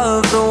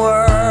of the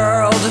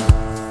world.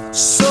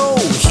 So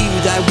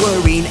hear that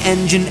whirring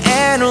engine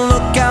and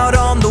look out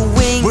on the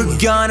wing. We're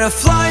gonna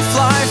fly,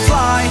 fly,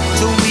 fly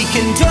till we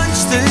can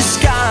touch the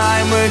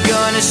sky. We're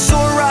gonna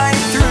soar right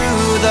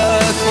through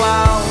the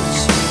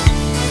clouds.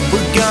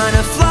 We're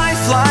gonna fly,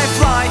 fly,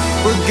 fly.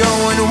 We're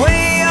going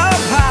way up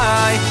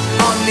high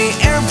on the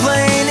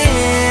airplane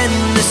in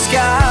the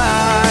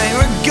sky.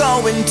 We're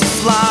going to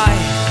fly.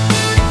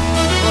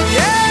 Oh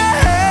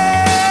yeah,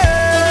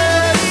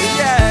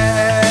 yeah.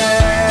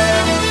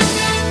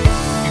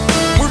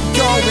 We're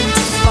going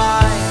to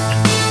fly.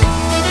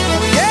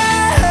 Oh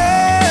yeah,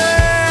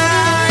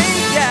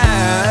 yeah.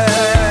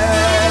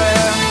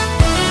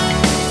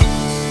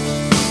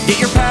 Get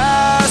your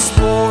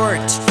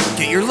passport,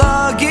 get your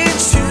luggage.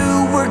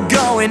 We're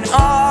going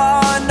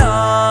on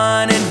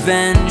an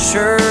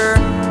adventure.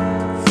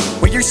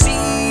 Wear your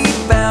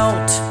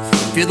seatbelt,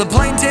 feel the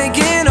plane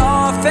taking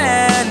off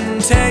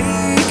and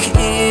take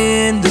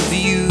in the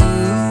view.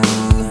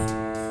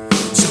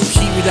 So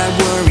hear that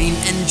whirring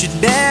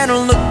engine and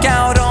look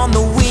out on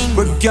the wing.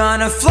 We're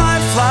gonna fly,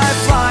 fly,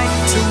 fly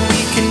till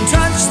we can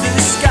touch the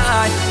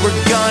sky.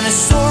 We're gonna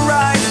soar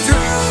right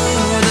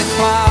through the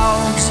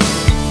clouds.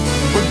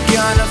 We're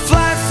gonna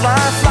fly, fly,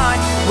 fly.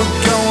 We're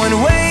going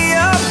way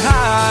up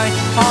high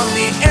on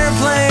the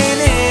airplane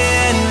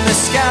in the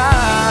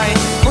sky.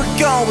 We're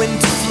going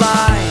to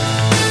fly.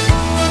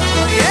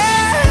 Oh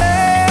yeah,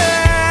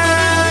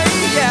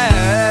 yeah.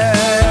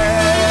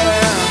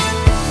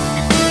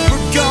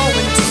 We're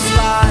going to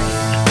fly.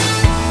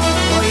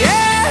 Oh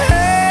yeah,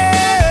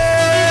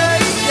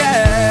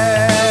 yeah.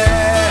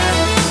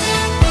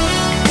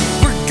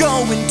 We're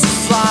going to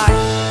fly.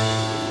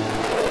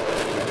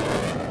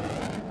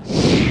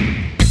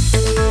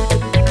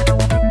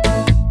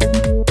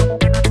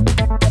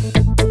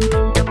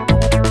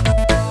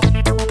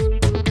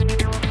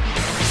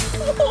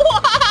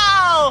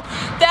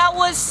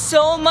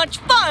 So much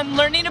fun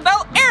learning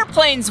about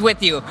airplanes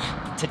with you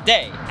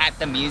today at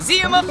the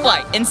Museum of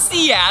Flight in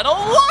Seattle,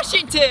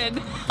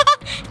 Washington.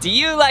 Do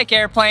you like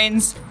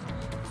airplanes?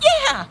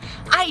 Yeah,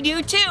 I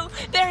do too.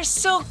 They're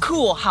so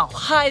cool how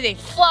high they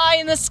fly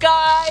in the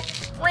sky.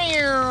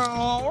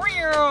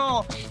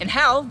 and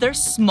how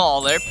there's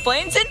small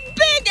airplanes and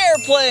big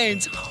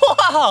airplanes.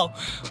 Wow!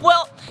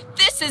 Well,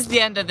 this is the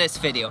end of this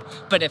video.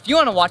 But if you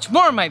want to watch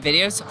more of my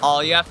videos,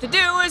 all you have to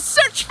do is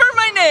search for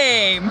my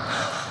name.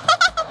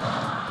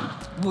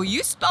 Will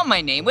you spell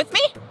my name with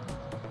me?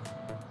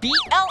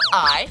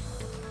 B-L-I-P-P-I.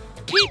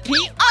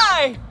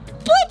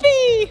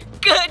 Blippi!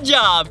 Good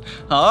job.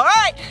 All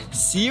right,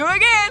 see you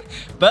again.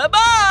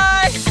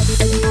 Bye-bye.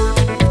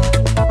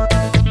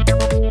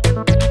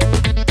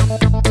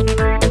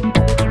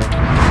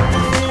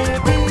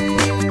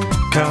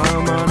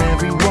 Come on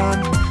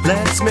everyone,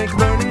 let's make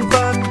learning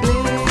fun.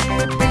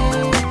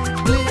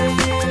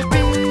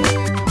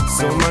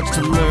 So much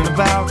to learn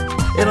about,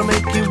 it'll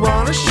make you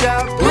wanna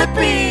shout,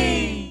 Blippi!